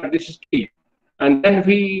not human at this stage. And then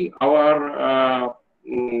we,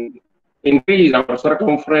 increase our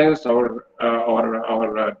circumference, our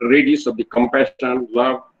radius of the compassion,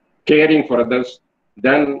 love, caring for others.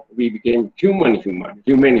 Then we became human.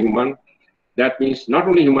 That means not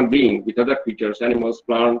only human being, with other creatures, animals,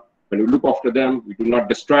 plants. When we look after them, we do not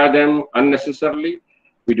destroy them unnecessarily.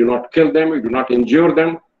 We do not kill them. We do not injure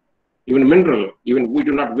them. Even mineral, even we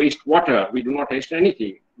do not waste water. We do not waste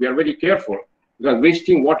anything. We are very careful, because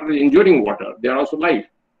wasting water is injuring water. They are also life.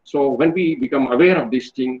 So when we become aware of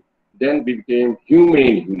this thing, then we became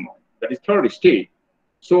human. That is third stage.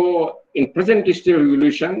 So in present state of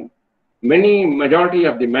evolution, majority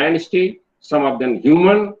of the man state, some of them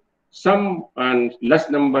human, some and less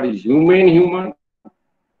number is human,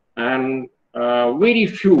 and very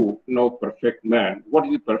few know perfect man. What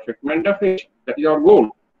is the perfect man definition? That is our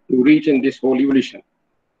goal to reach in this whole evolution.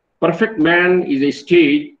 Perfect man is a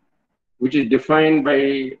state which is defined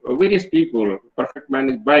by various people. Perfect man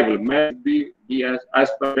is Bible. Man be as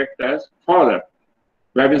perfect as Father.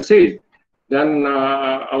 Bible says. Then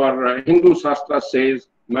our Hindu Shastra says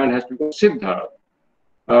man has to become Siddha.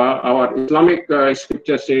 Our Islamic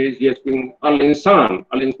scripture says he has been Al-Insan,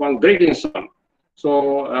 great insan.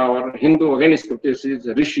 So our Hindu again scripture says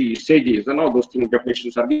Rishi, sages, and all those things,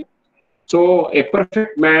 definitions are given. So a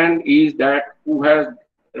perfect man is that who has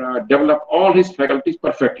developed all his faculties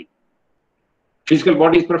perfectly. physical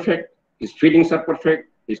body is perfect, his feelings are perfect,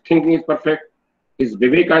 his thinking is perfect, his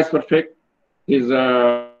viveka is perfect, his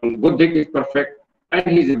buddhi is perfect, and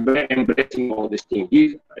he's embracing all these things.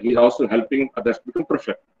 He's also helping others become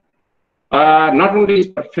perfect. Not only is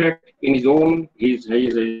perfect in his own, he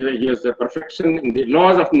has a perfection in the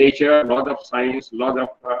laws of nature, laws of science, laws of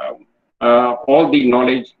all the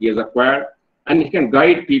knowledge he has acquired, and he can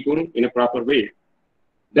guide people in a proper way.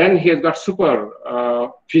 Then he has got super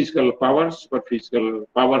physical powers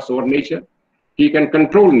over nature. He can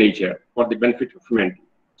control nature for the benefit of humanity.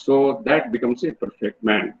 So that becomes a perfect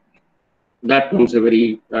man. That comes a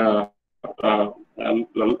very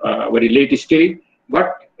very late stage,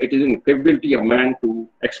 but it is an capability of man to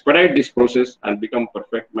expedite this process and become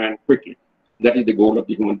perfect man quickly. That is the goal of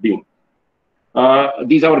the human being.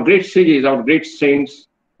 These are our great sages, our great saints,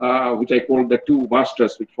 which I call the two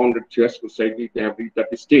masters which founded Theosophical Society. They have reached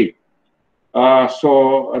that stage.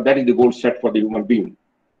 So that is the goal set for the human being.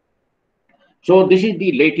 So this is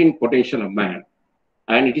the latent potential of man.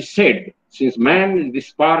 And it is said, since man is the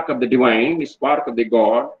spark of the divine, the spark of the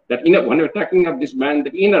God, that when we're talking of this man,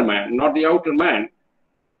 the inner man, not the outer man,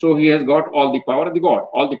 so he has got all the power of the God,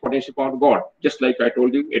 all the potential power of God. Just like I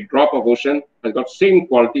told you, a drop of ocean has got same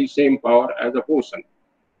quality, same power as a ocean.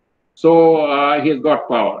 So he has got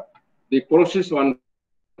power. The process of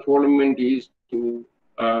unfoldment is to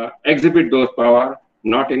exhibit those power,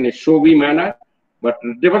 not in a showy manner, but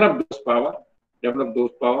develop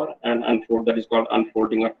those power and unfold. That is called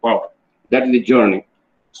unfolding of power. That is the journey.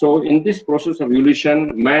 So in this process of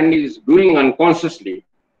evolution, man is doing unconsciously.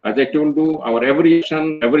 As I told you, our every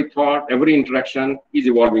action, every thought, every interaction is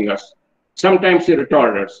evolving us. Sometimes it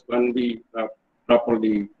retards us when we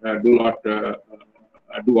properly do not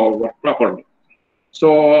do our work properly.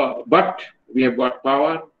 So, but we have got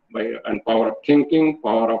power and power of thinking,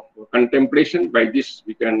 power of contemplation. By this,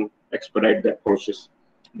 we can expedite that process.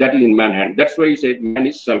 That is in man's hand. That's why he said man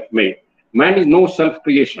is self-made. Man is no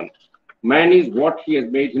self-creation. Man is what he has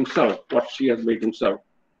made himself, what she has made himself.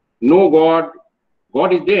 No God.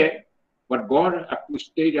 God is there, but God at the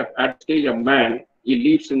stage of man, he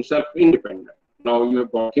leaves himself independent. Now you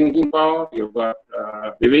have got thinking power, you've got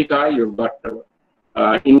viveka, you've got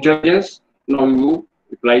intelligence. Now you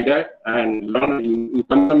apply that and learn. You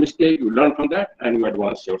come to a mistake, you learn from that, and you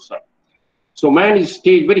advance yourself. So man is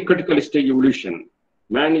very critical stage evolution.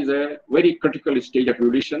 Man is a very critical stage of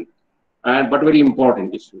evolution, but very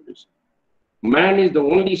important evolution. Man is the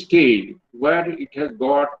only stage where it has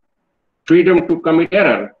got freedom to commit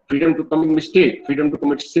error, freedom to commit mistake, freedom to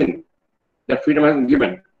commit sin. That freedom has been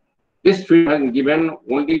given. This freedom has been given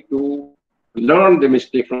only to learn the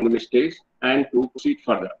mistake from the mistakes and to proceed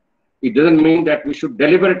further. It doesn't mean that we should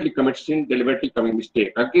deliberately commit sin, deliberately commit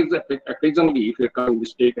mistake. Occasionally, if we commit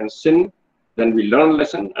mistake and sin, then we learn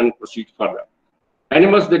lesson and proceed further.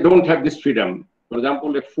 Animals, they don't have this freedom. For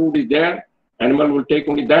example, if food is there, animal will take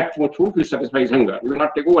only that much food to satisfy his hunger. He will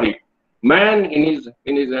not take over it. Man, in his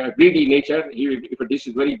greedy nature, if a dish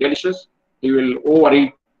is very delicious, he will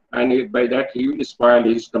overeat, and by that he will spoil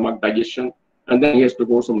his stomach digestion, and then he has to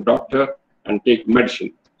go to some doctor and take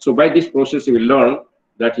medicine. So by this process, he will learn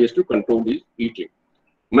that he has to control his eating.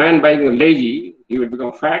 Man, by being lazy, he will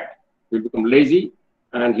become fat, he will become lazy,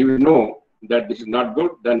 and he will know that this is not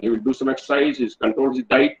good. Then he will do some exercise, he controls his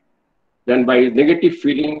diet. Then by his negative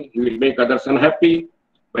feeling, he will make others unhappy.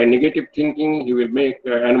 By negative thinking, he will make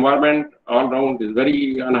environment all around is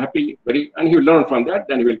very unhappy, and he will learn from that.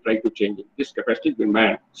 Then he will try to change it. This capacity is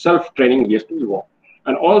man. Self-training, he has to evolve.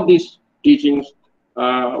 And all these teachings,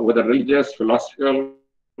 whether religious, philosophical,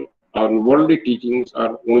 or worldly teachings,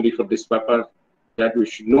 are only for this purpose, that we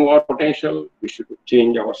should know our potential, we should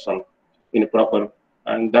change ourselves in a proper,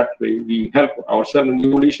 and that way we help ourselves in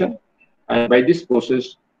evolution. And by this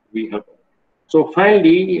process, we help. So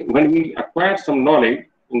finally, when we acquire some knowledge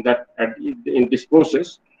in this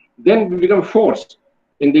process, then we become force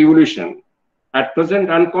in the evolution. At present,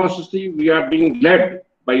 unconsciously, we are being led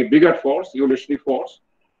by a bigger force, evolutionary force.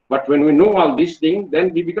 But when we know all these things,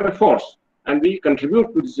 then we become a force, and we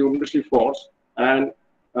contribute to this evolutionary force, and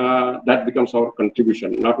that becomes our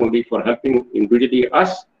contribution, not only for helping individually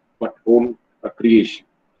us, but whole creation.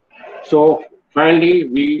 So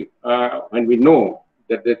finally, when we know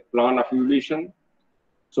that the plan of evolution,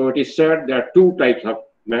 so it is said there are two types of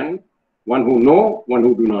men, one who know, one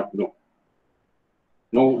who do not know.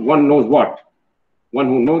 No, one knows what? One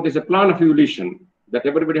who knows there's a plan of evolution, that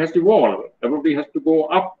everybody has to evolve, everybody has to go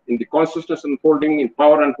up in the consciousness unfolding, in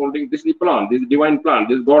power unfolding. This is the plan, this is the divine plan,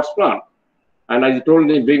 this is God's plan. And as I told in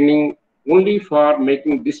the beginning, only for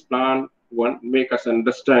making this plan, make us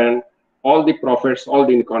understand all the prophets, all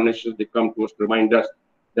the incarnations, they come to us to remind us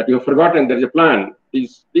that you have forgotten there is a plan.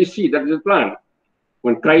 Please see there is a plan.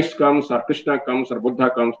 When Christ comes or Krishna comes or Buddha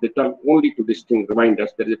comes, they tell only to this thing, remind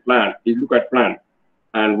us there is a plan. Please look at plan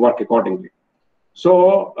and work accordingly.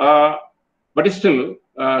 So, but still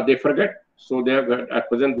they forget. So they have, at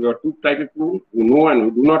present we have two types of people who know and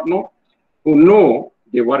who do not know. Who know,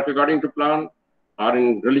 they work according to plan, or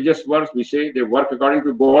in religious words we say they work according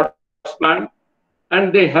to God's plan,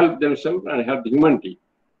 and they help themselves and help the humanity.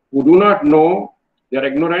 Who do not know, they are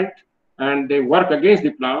ignorant and they work against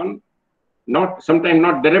the plan, not sometimes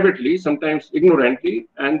not deliberately, sometimes ignorantly,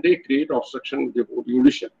 and they create obstruction with the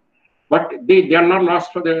evolution. But they are not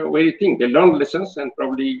lost for the very thing. They learn lessons, and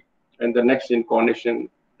probably in the next incarnation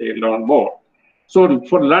they learn more. So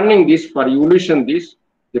for learning this, for evolution this,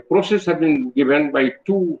 the process has been given by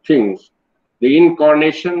two things: the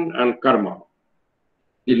incarnation and karma.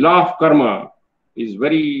 The law of karma is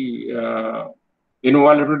very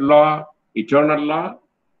inviolable law, eternal law.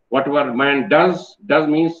 Whatever man does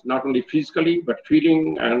means not only physically but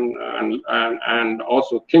feeling and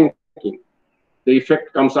also thinking. The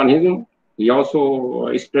effect comes on him. He also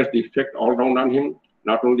expresses the effect all around on him,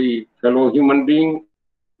 not only fellow human being,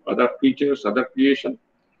 other creatures, other creation.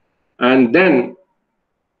 And then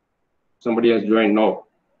somebody has joined now.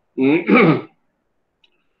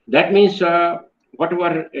 That means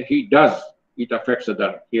whatever he does, it affects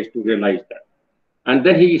other. He has to realize that. And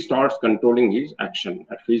then he starts controlling his action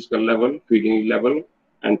at physical level, feeling level,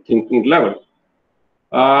 and thinking level.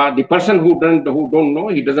 The person who don't know,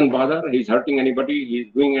 he doesn't bother. He's hurting anybody,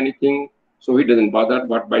 he's doing anything, so he doesn't bother.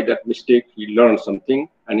 But by that mistake, he learns something,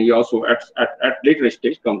 and he also at later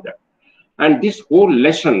stage comes there. And this whole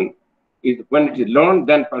lesson is when it is learned,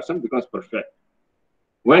 then person becomes perfect.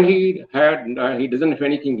 When he doesn't have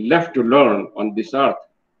anything left to learn on this earth,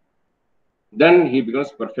 then he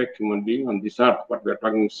becomes perfect human being on this earth. What we are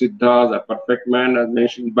talking, Siddhas, a perfect man as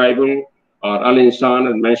mentioned in Bible, or Al-Insan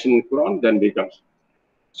as mentioned in Quran, then becomes.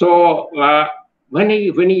 So when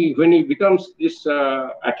he becomes this,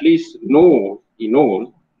 at least he knows,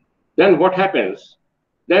 then what happens?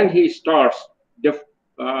 Then he starts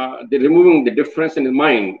removing the difference in his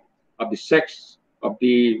mind of the sex, of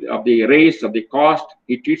the race, of the caste.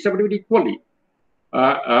 He treats everybody equally.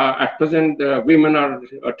 At present, women are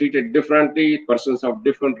treated differently. Persons of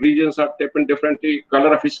different regions are taken differently.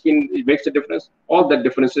 Color of his skin, it makes a difference. All the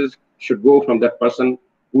differences should go from that person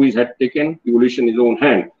who had taken evolution in his own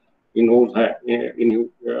hand, in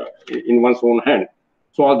one's own hand.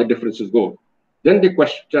 So all the differences go. Then the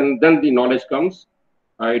question, then the knowledge comes.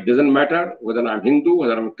 It doesn't matter whether I'm Hindu,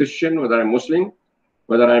 whether I'm Christian, whether I'm Muslim,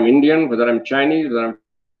 whether I'm Indian, whether I'm Chinese,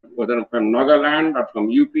 whether I'm from Nagaland or from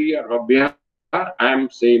UP or from Bihar. I am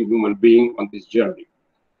same human being on this journey,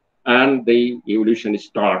 and the evolution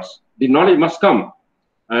starts. The knowledge must come,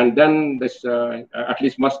 and then this at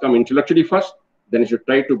least must come intellectually first. Then he should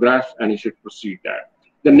try to grasp, and he should proceed that.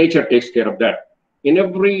 The nature takes care of that. In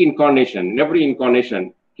every incarnation,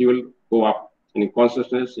 he will go up in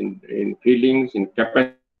consciousness, in feelings, in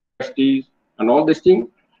capacities, and all these things,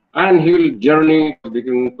 and he will journey to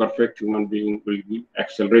becoming perfect human being. Will be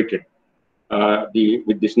accelerated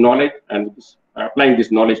with this knowledge and with this, applying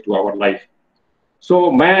this knowledge to our life.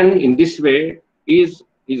 So man in this way is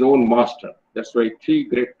his own master. That's why three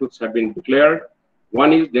great truths have been declared.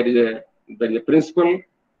 One is there is a principle,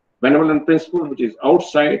 benevolent principle, which is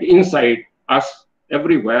outside, inside us,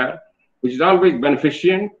 everywhere, which is always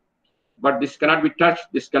beneficent, but this cannot be touched,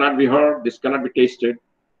 this cannot be heard, this cannot be tasted,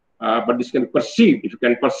 but this can be perceived, if you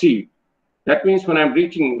can perceive. That means when I'm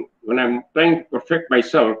trying to perfect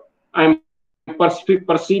myself, I'm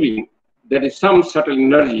perceiving there is some subtle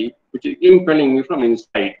energy which is impelling me from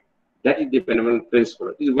inside. That is the benevolent principle.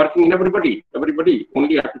 It is working in everybody. Everybody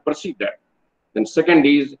only have to perceive that. Then second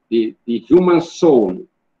is the human soul.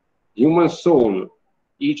 Human soul.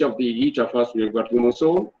 Each of us, we have got human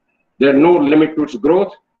soul. There are no limit to its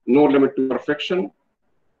growth, no limit to perfection.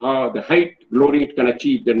 The height, glory it can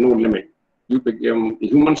achieve, there is no limit. You become the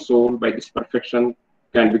human soul by this perfection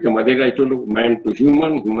can become, as I told you, man to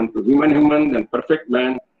human, then perfect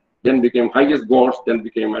man, then became highest gods, then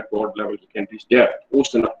became at God level, he can reach there.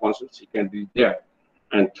 Ocean of consciousness, he can reach there.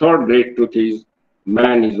 And third great truth is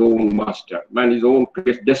man his own master, man his own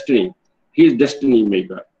destiny. He is destiny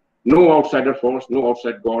maker. No outsider force, no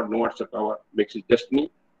outside God, no outside power makes his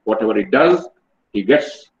destiny. Whatever he does, he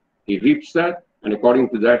reaps that, and according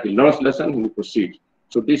to that, he learns lesson, he proceeds.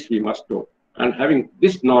 So this we must do. And having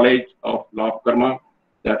this knowledge of law of karma,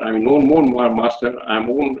 that I'm no more master, I'm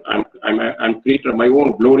creator of my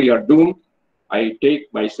own glory or doom, I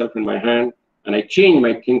take myself in my hand and I change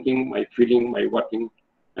my thinking, my feeling, my working,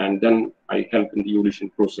 and then I help in the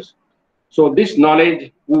evolution process. So this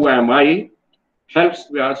knowledge, who am I, helps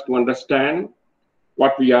us to understand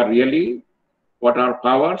what we are really, what are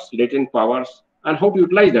powers, latent powers, and how to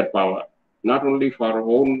utilize that power, not only for our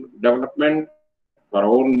own development, for our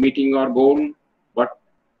own meeting our goal, but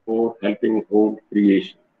for helping whole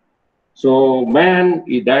creation. So man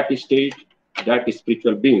is that stage, that is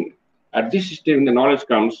spiritual being. At this stage, when the knowledge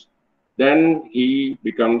comes, then he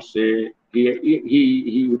becomes he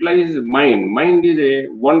utilizes his mind. Mind is a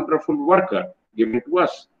wonderful worker given to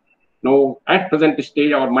us. Now, at present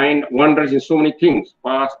stage, our mind wanders in so many things,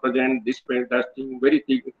 past, present, this, that thing, very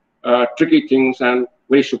tricky things and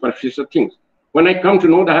very superficial things. When I come to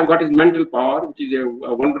know that I have got his mental power, which is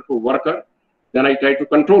a wonderful worker, then I try to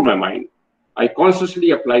control my mind. I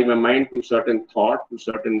consciously apply my mind to certain thought, to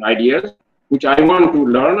certain ideas, which I want to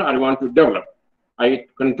learn, I want to develop. I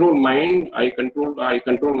control mind, I control my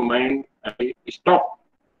mind, I stop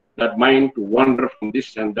that mind to wander from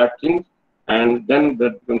this and that thing, and then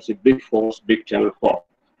that becomes a big force, big channel force.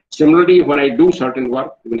 Similarly, when I do certain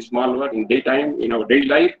work, even small work in daytime, in our daily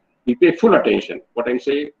life, we pay full attention. What I'm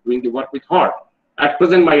saying, doing the work with heart. At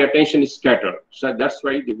present, my attention is scattered. So that's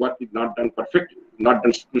why the work is not done perfectly, not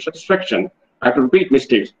done to satisfaction. I have to repeat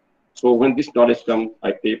mistakes. So when this knowledge comes,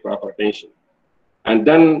 I pay proper attention. And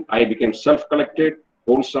then I became self-collected,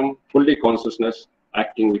 wholesome, fully consciousness,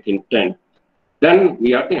 acting with intent. Then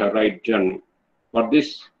we are in a right journey. For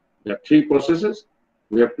this, there are three processes.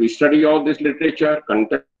 We have to study all this literature,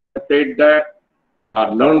 contemplate that,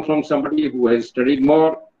 or learn from somebody who has studied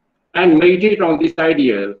more, and meditate on these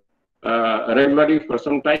ideas regularly for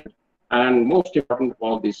some time. And most important of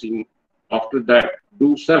all this, after that,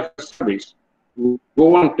 do self-service.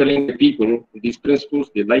 Go on telling the people these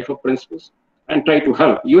principles, the life of principles, and try to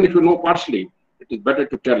help. Even if you know partially, it is better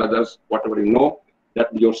to tell others whatever you know, that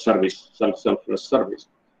your service, selfless service.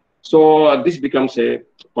 So this becomes a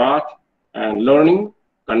path, and learning,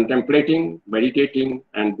 contemplating, meditating,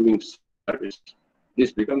 and doing service.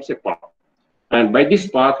 This becomes a path. And by this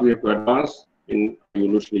path, we have to advance in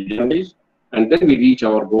evolutionary journeys, and then we reach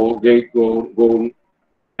our goal,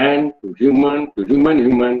 and to human,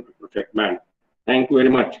 to perfect man. Thank you very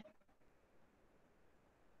much.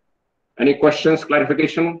 Any questions,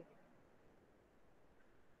 clarification?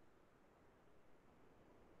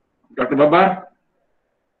 Dr. Babar?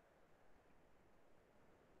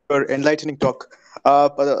 For enlightening talk. The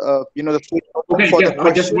floor Okay, for yes, the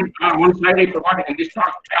question. just one slide I forgot in this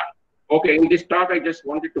talk. Okay, in this talk, I just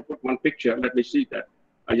wanted to put one picture. Let me see that.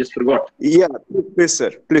 I just forgot. Yeah, please,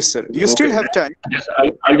 sir. Please, sir. You still have time. Yes,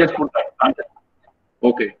 I just put that.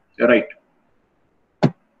 Okay, right.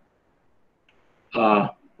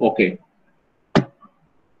 Okay.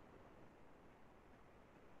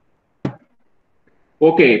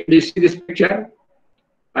 Okay, please see this picture.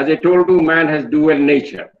 As I told you, man has dual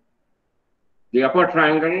nature. The upper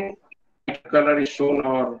triangle, color is shown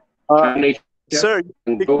our high nature. Sir,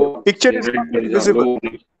 picture is not yet visible.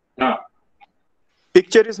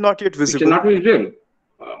 Picture is not yet visible. Picture not visible.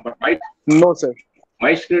 But no, sir.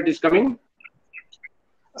 My screen is coming.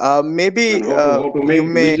 Maybe how to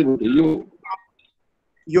make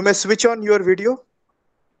you may switch on your video.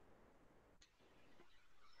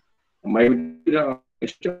 My video.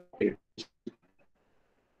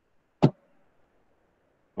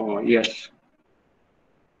 Oh yes.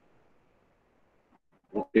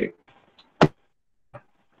 Okay.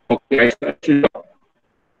 Okay, I started.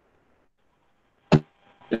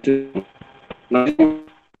 Nothing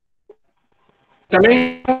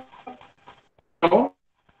coming. Hello.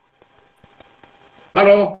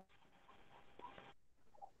 Hello.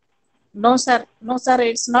 No, sir. No, sir.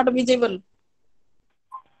 It's not visible.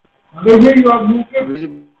 Visible.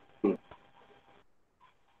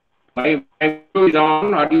 My video is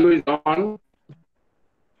on. Audio is on.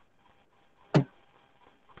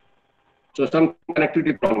 So some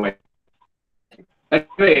connectivity problem.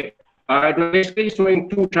 Anyway, it was basically showing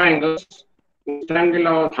two triangles. The triangle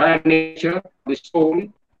of higher nature, the soul,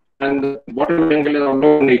 and the bottom angle is of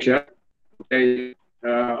lower nature. Okay,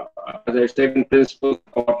 as I said, in principles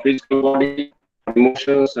of our physical body,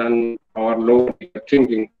 emotions, and our lower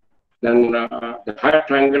thinking. Then the higher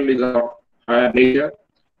triangle is our higher nature,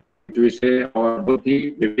 which we say our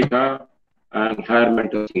buddhi, viveka, and higher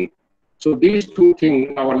mental thinking. So these two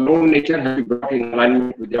things, our lower nature has been brought in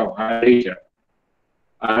alignment with our higher nature.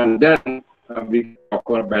 And then we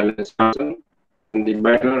proper balance person, and the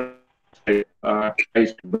matter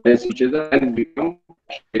tries to balance each other and become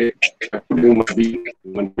a human being.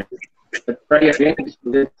 But try again.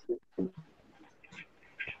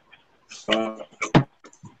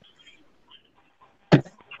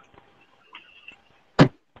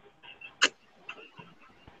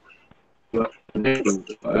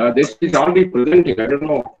 This is already presenting. I don't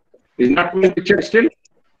know. Is not my picture still?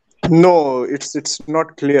 No, it's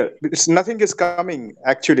not clear. It's nothing is coming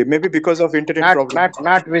actually. Maybe because of internet problem.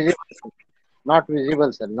 Not visible. Not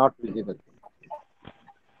visible, sir. Not visible.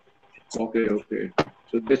 Okay, okay.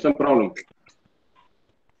 So there's some problem.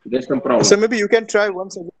 There's some problem. So maybe you can try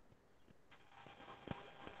once again.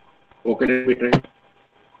 Okay, let me try.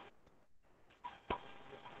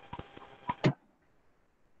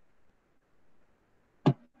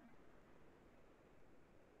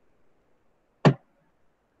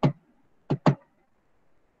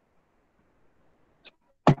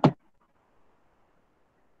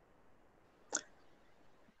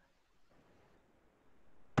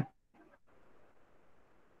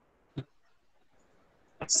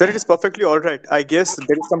 Sir, it is perfectly all right. I guess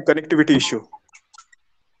there is some connectivity issue.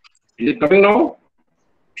 Is it coming now?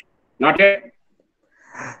 Not yet?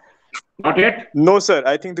 Not yet? No, sir.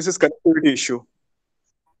 I think this is connectivity issue.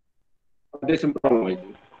 There's some problem, I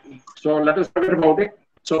think. So let us forget about it.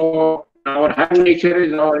 So our higher nature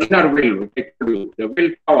is our inner will. The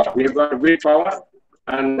willpower. We've got willpower,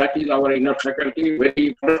 and that is our inner faculty,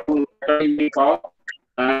 very powerful faculty, willpower.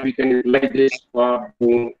 And we can utilize this for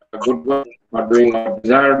doing good work, for doing our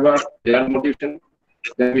desired work, desired motivation.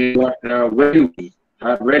 Then we got values.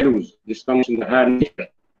 Values. This comes in the higher nature,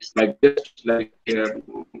 like this, like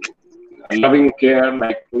loving care,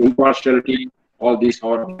 like impartiality. All these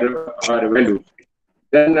are values.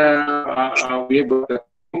 Then we have got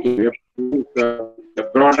the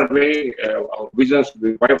broader way, our visions to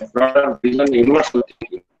be quite broader vision, universal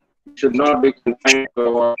thinking. It should not be confined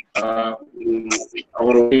to our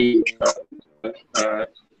only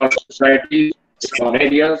societies or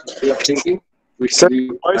areas of thinking. We should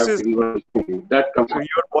have universal thinking. That comes from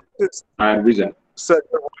your voice is, our vision. Sir,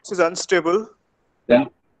 your voice is unstable. Then,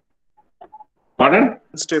 pardon?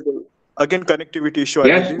 Unstable. Again, connectivity issue.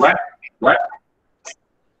 Yes, what?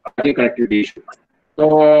 I think connectivity issue.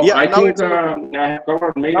 So yeah, I think okay. I have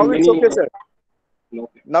covered many. Now it's okay, sir.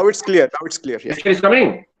 Okay. Now it's clear. Now it's clear. Yeah. Picture is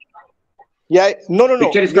coming. Yeah. No.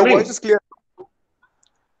 Picture is Your coming. voice is clear.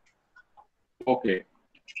 Okay.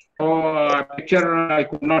 So picture I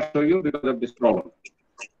could not show you because of this problem.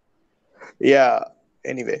 Yeah.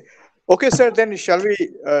 Anyway. Okay, sir. Then shall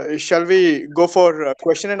we go for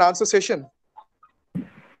question and answer session?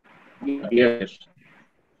 Yes.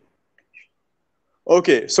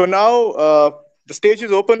 Okay. So now the stage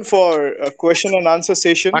is open for a question and answer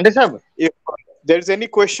session. Pandey sir. If there's any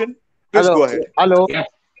question, please Hello. go ahead. Hello. Yes.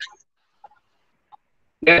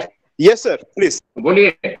 Yes. Yes, sir. Please.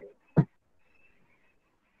 बोलिए.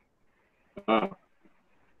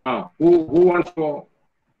 Who wants to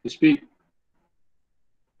speak?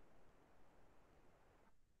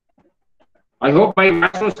 I hope my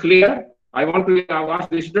voice was clear. I want to ask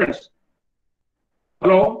the students.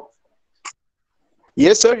 Hello.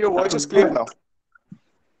 Yes, sir. Your voice is clear now.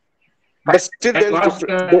 But still, there is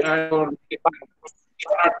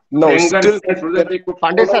no. Still,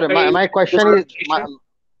 Pandey sir, my question is.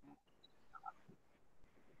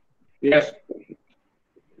 Yes.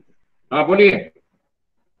 बोलिए.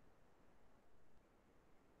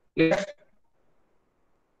 Yes.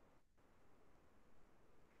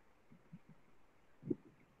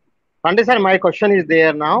 Pandey sir, my question is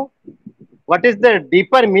there now. What is the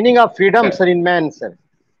deeper meaning of freedom, sir, in man, sir?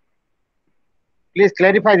 Please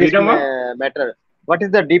clarify this matter. What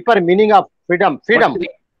is the deeper meaning of freedom? Freedom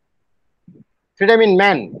in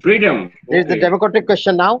man. Freedom. This is the democratic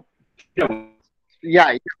question now. Freedom.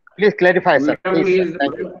 Yeah. Please clarify, sir. Freedom Please, is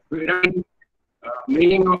freedom.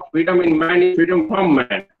 Meaning of freedom in man is freedom from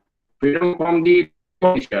man. Freedom from the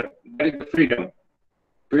nature. That is the freedom.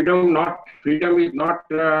 Freedom is not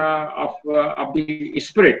of the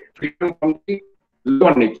spirit. Freedom from the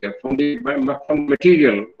lower nature, from the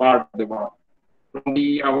material part of the world, from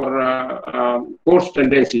our coarse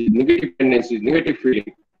tendencies, negative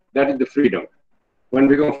feeling. That is the freedom. When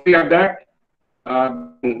we go free of that,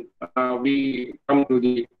 we come to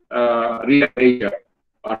the real nature,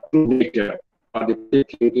 or true nature, or the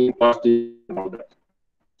thinking, positive, and all that.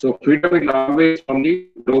 So freedom is always from the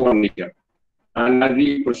lower nature. And as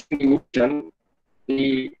we proceed in motion,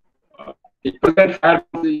 the present has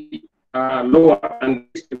the lower and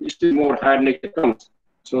still more higher nature comes.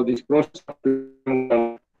 So this process of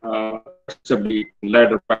freedom possibly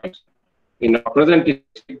ladder points. In our present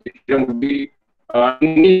state, freedom would be to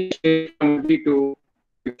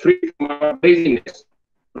be free from our laziness.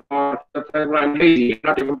 I'm lazy,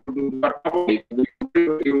 not able to do work properly.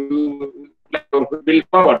 You build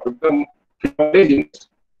power to become free from laziness.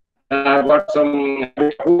 I've got some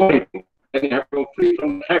habit of worrying, then you have to free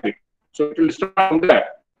from the habit. So it will start from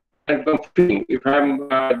that. become free. If I'm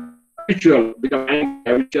habitual, become angry,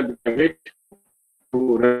 habitual, become hate,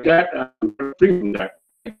 to that, I'm free from that.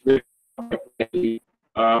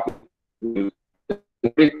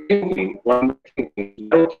 Thinking,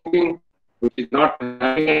 which is not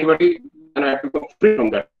having anybody, and I have to become free from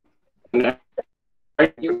that. And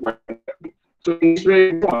so in this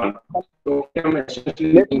way, so freedom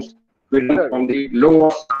essentially means freedom from the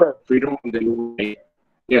lower, freedom from the lower.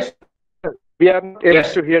 Yes. We are not able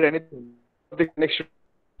to hear anything. The connection.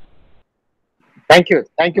 Thank you,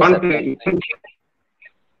 sir.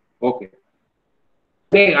 Okay.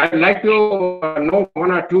 Hey, I'd like to know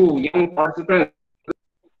one or two young participants.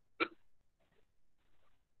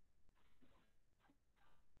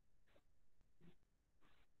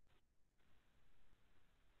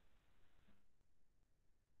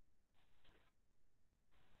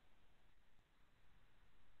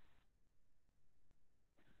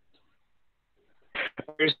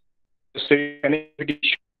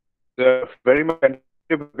 Very much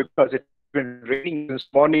because it's been raining this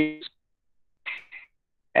morning,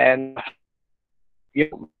 and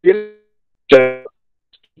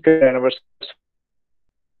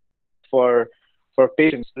for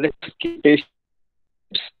patients. Let's keep patients.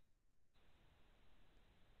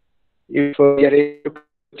 If we are able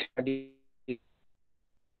to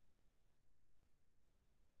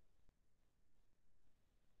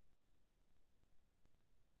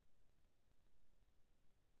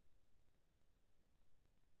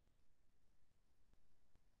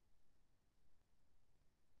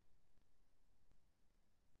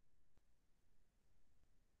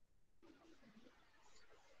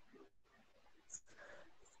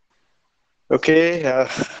Okay,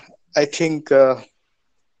 I think our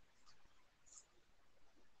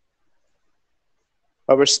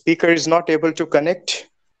speaker is not able to connect.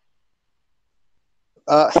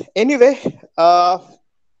 Anyway,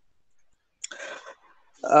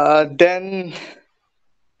 then,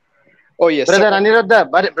 oh yes, Brother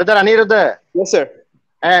Aniruddha. Yes, sir.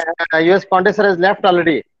 US Pandey sir has left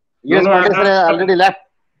already. US Pandey sir has already left.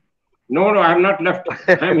 No, I have not left.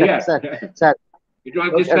 I am here. Sir. It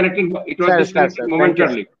was disconnected. It was disconnected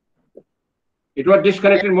momentarily. It was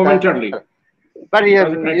disconnected momentarily. But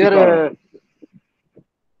you're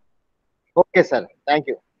okay, sir. Thank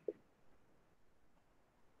you.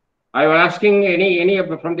 I was asking any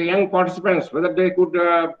from the young participants whether they could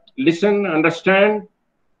listen, understand.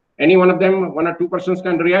 Any one of them, one or two persons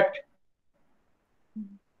can react.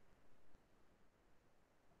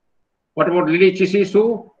 What about Lily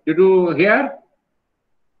Chisisu? Did you hear?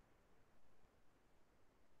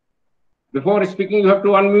 Before speaking, you have to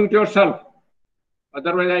unmute yourself.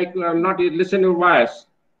 Otherwise, I will not listen your voice.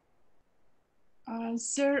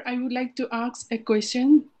 Sir, I would like to ask a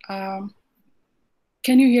question. Can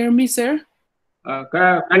you hear me, sir?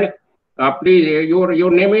 Please,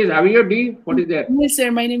 your name is Avive. What is that? Yes, sir.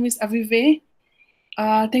 My name is Avive.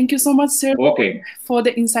 Thank you so much, sir, for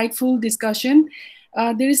the insightful discussion.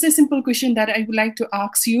 There is a simple question that I would like to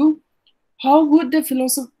ask you. How would the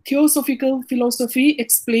theosophical philosophy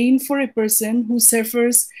explain for a person who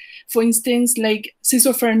suffers, for instance, like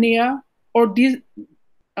schizophrenia or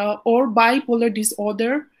bipolar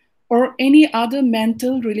disorder or any other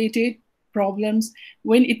mental related problems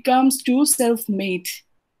when it comes to self-made?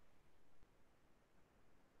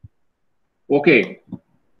 Okay.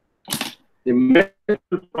 The mental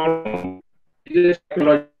problem is a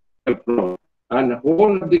psychological problem, and the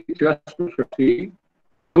whole of the philosophy,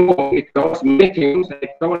 it covers many things.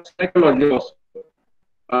 It covers psychology also.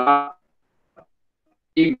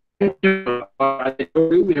 The mental, as I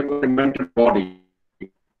told you, we have a mental body,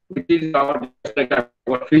 which is just like our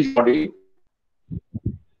physical body,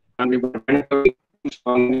 and we have mental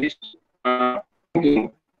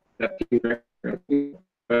thinking that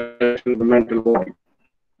the mental body.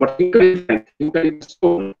 But thinker is different. Thinker is the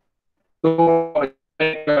soul. So,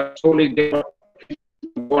 soul is different.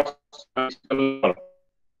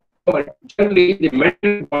 But generally, the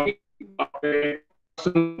mental body of a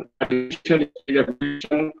person at initial stage of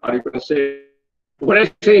evolution, or you can say, when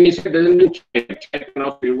I say initial, doesn't mean change. I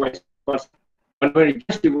cannot revise first. But when it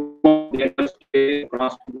just evolves, the other stage,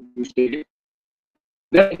 across two stages,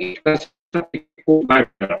 then it can start to go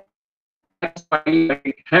back. That's why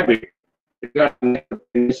I habit. Regarding the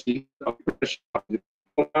tendency of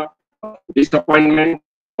disappointment.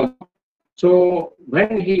 So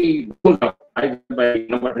when he goes up, either by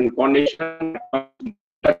number incarnation, or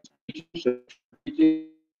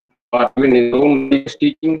even his own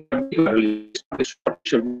teaching,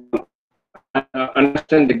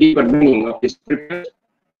 understand the deeper meaning of his scriptures,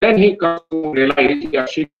 then he comes to realize he or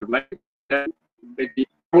she would like that the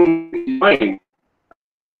own mind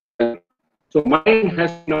So mind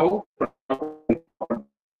has now so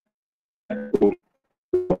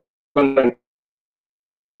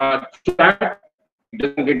that it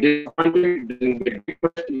doesn't get disappointed, it doesn't get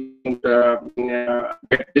depressed, it doesn't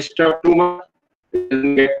get disturbed too much, it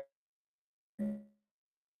doesn't get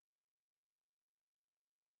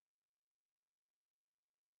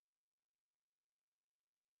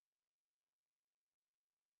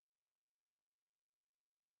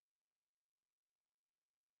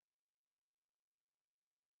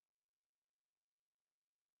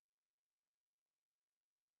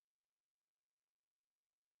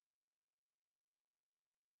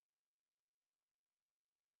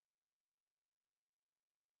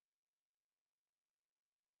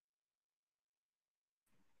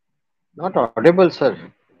Not audible, sir.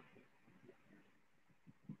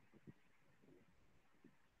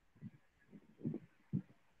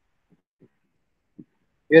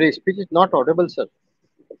 Your speech is not audible, sir.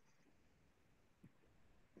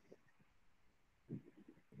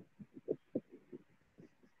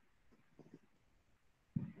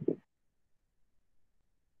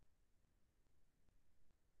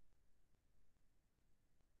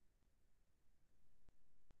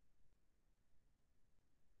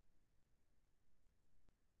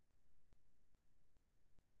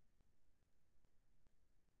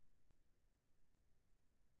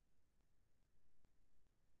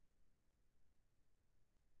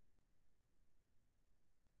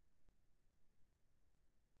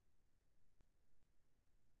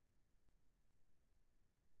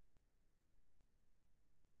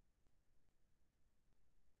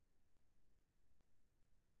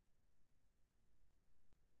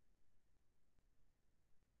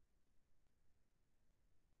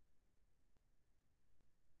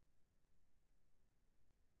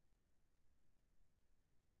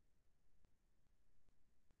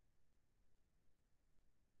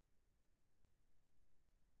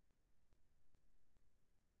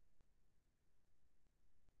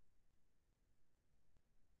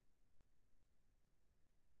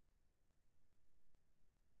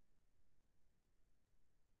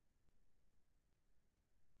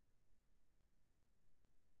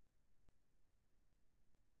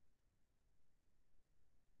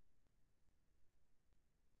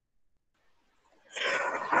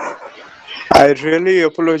 I really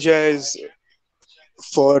apologize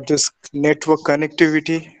for this network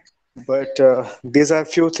connectivity, but these are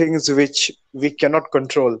few things which we cannot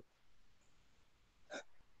control.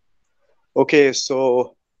 Okay,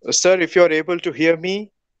 so sir, if you are able to hear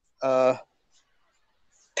me, uh,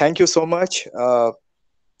 thank you so much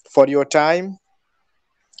for your time,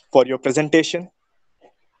 for your presentation.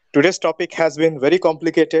 Today's topic has been very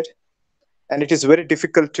complicated, and it is very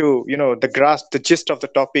difficult to, the grasp the gist of the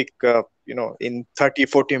topic, in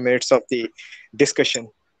 30-40 minutes of the discussion.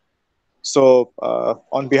 So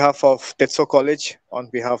on behalf of Tetso College, on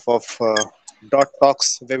behalf of Dot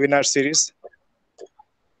Talks webinar series,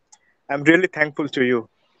 I'm really thankful to you.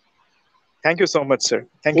 Thank you so much, sir.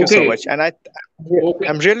 Thank you so much. And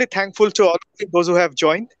I'm really thankful to all of you, those who have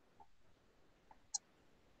joined.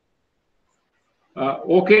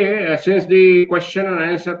 Since the question and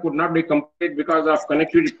answer could not be complete because of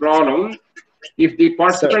connectivity problem, if the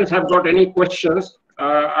participants have got any questions,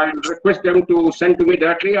 I'll request them to send to me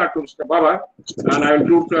directly or to Mr. Baba, and I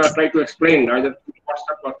will try to explain either through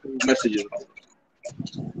WhatsApp or through messages.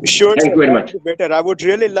 Sure, thank you very much. Better. I would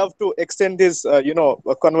really love to extend this, a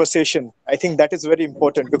conversation. I think that is very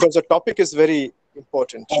important because the topic is very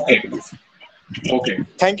important. Okay. Okay.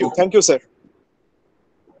 Thank you. Thank you, sir.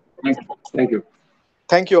 Thank you. Thank you.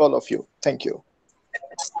 Thank you, all of you. Thank you.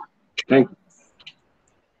 Thank you.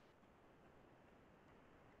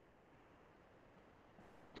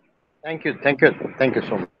 Thank you. Thank you. Thank you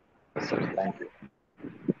so much, sir. Thank you.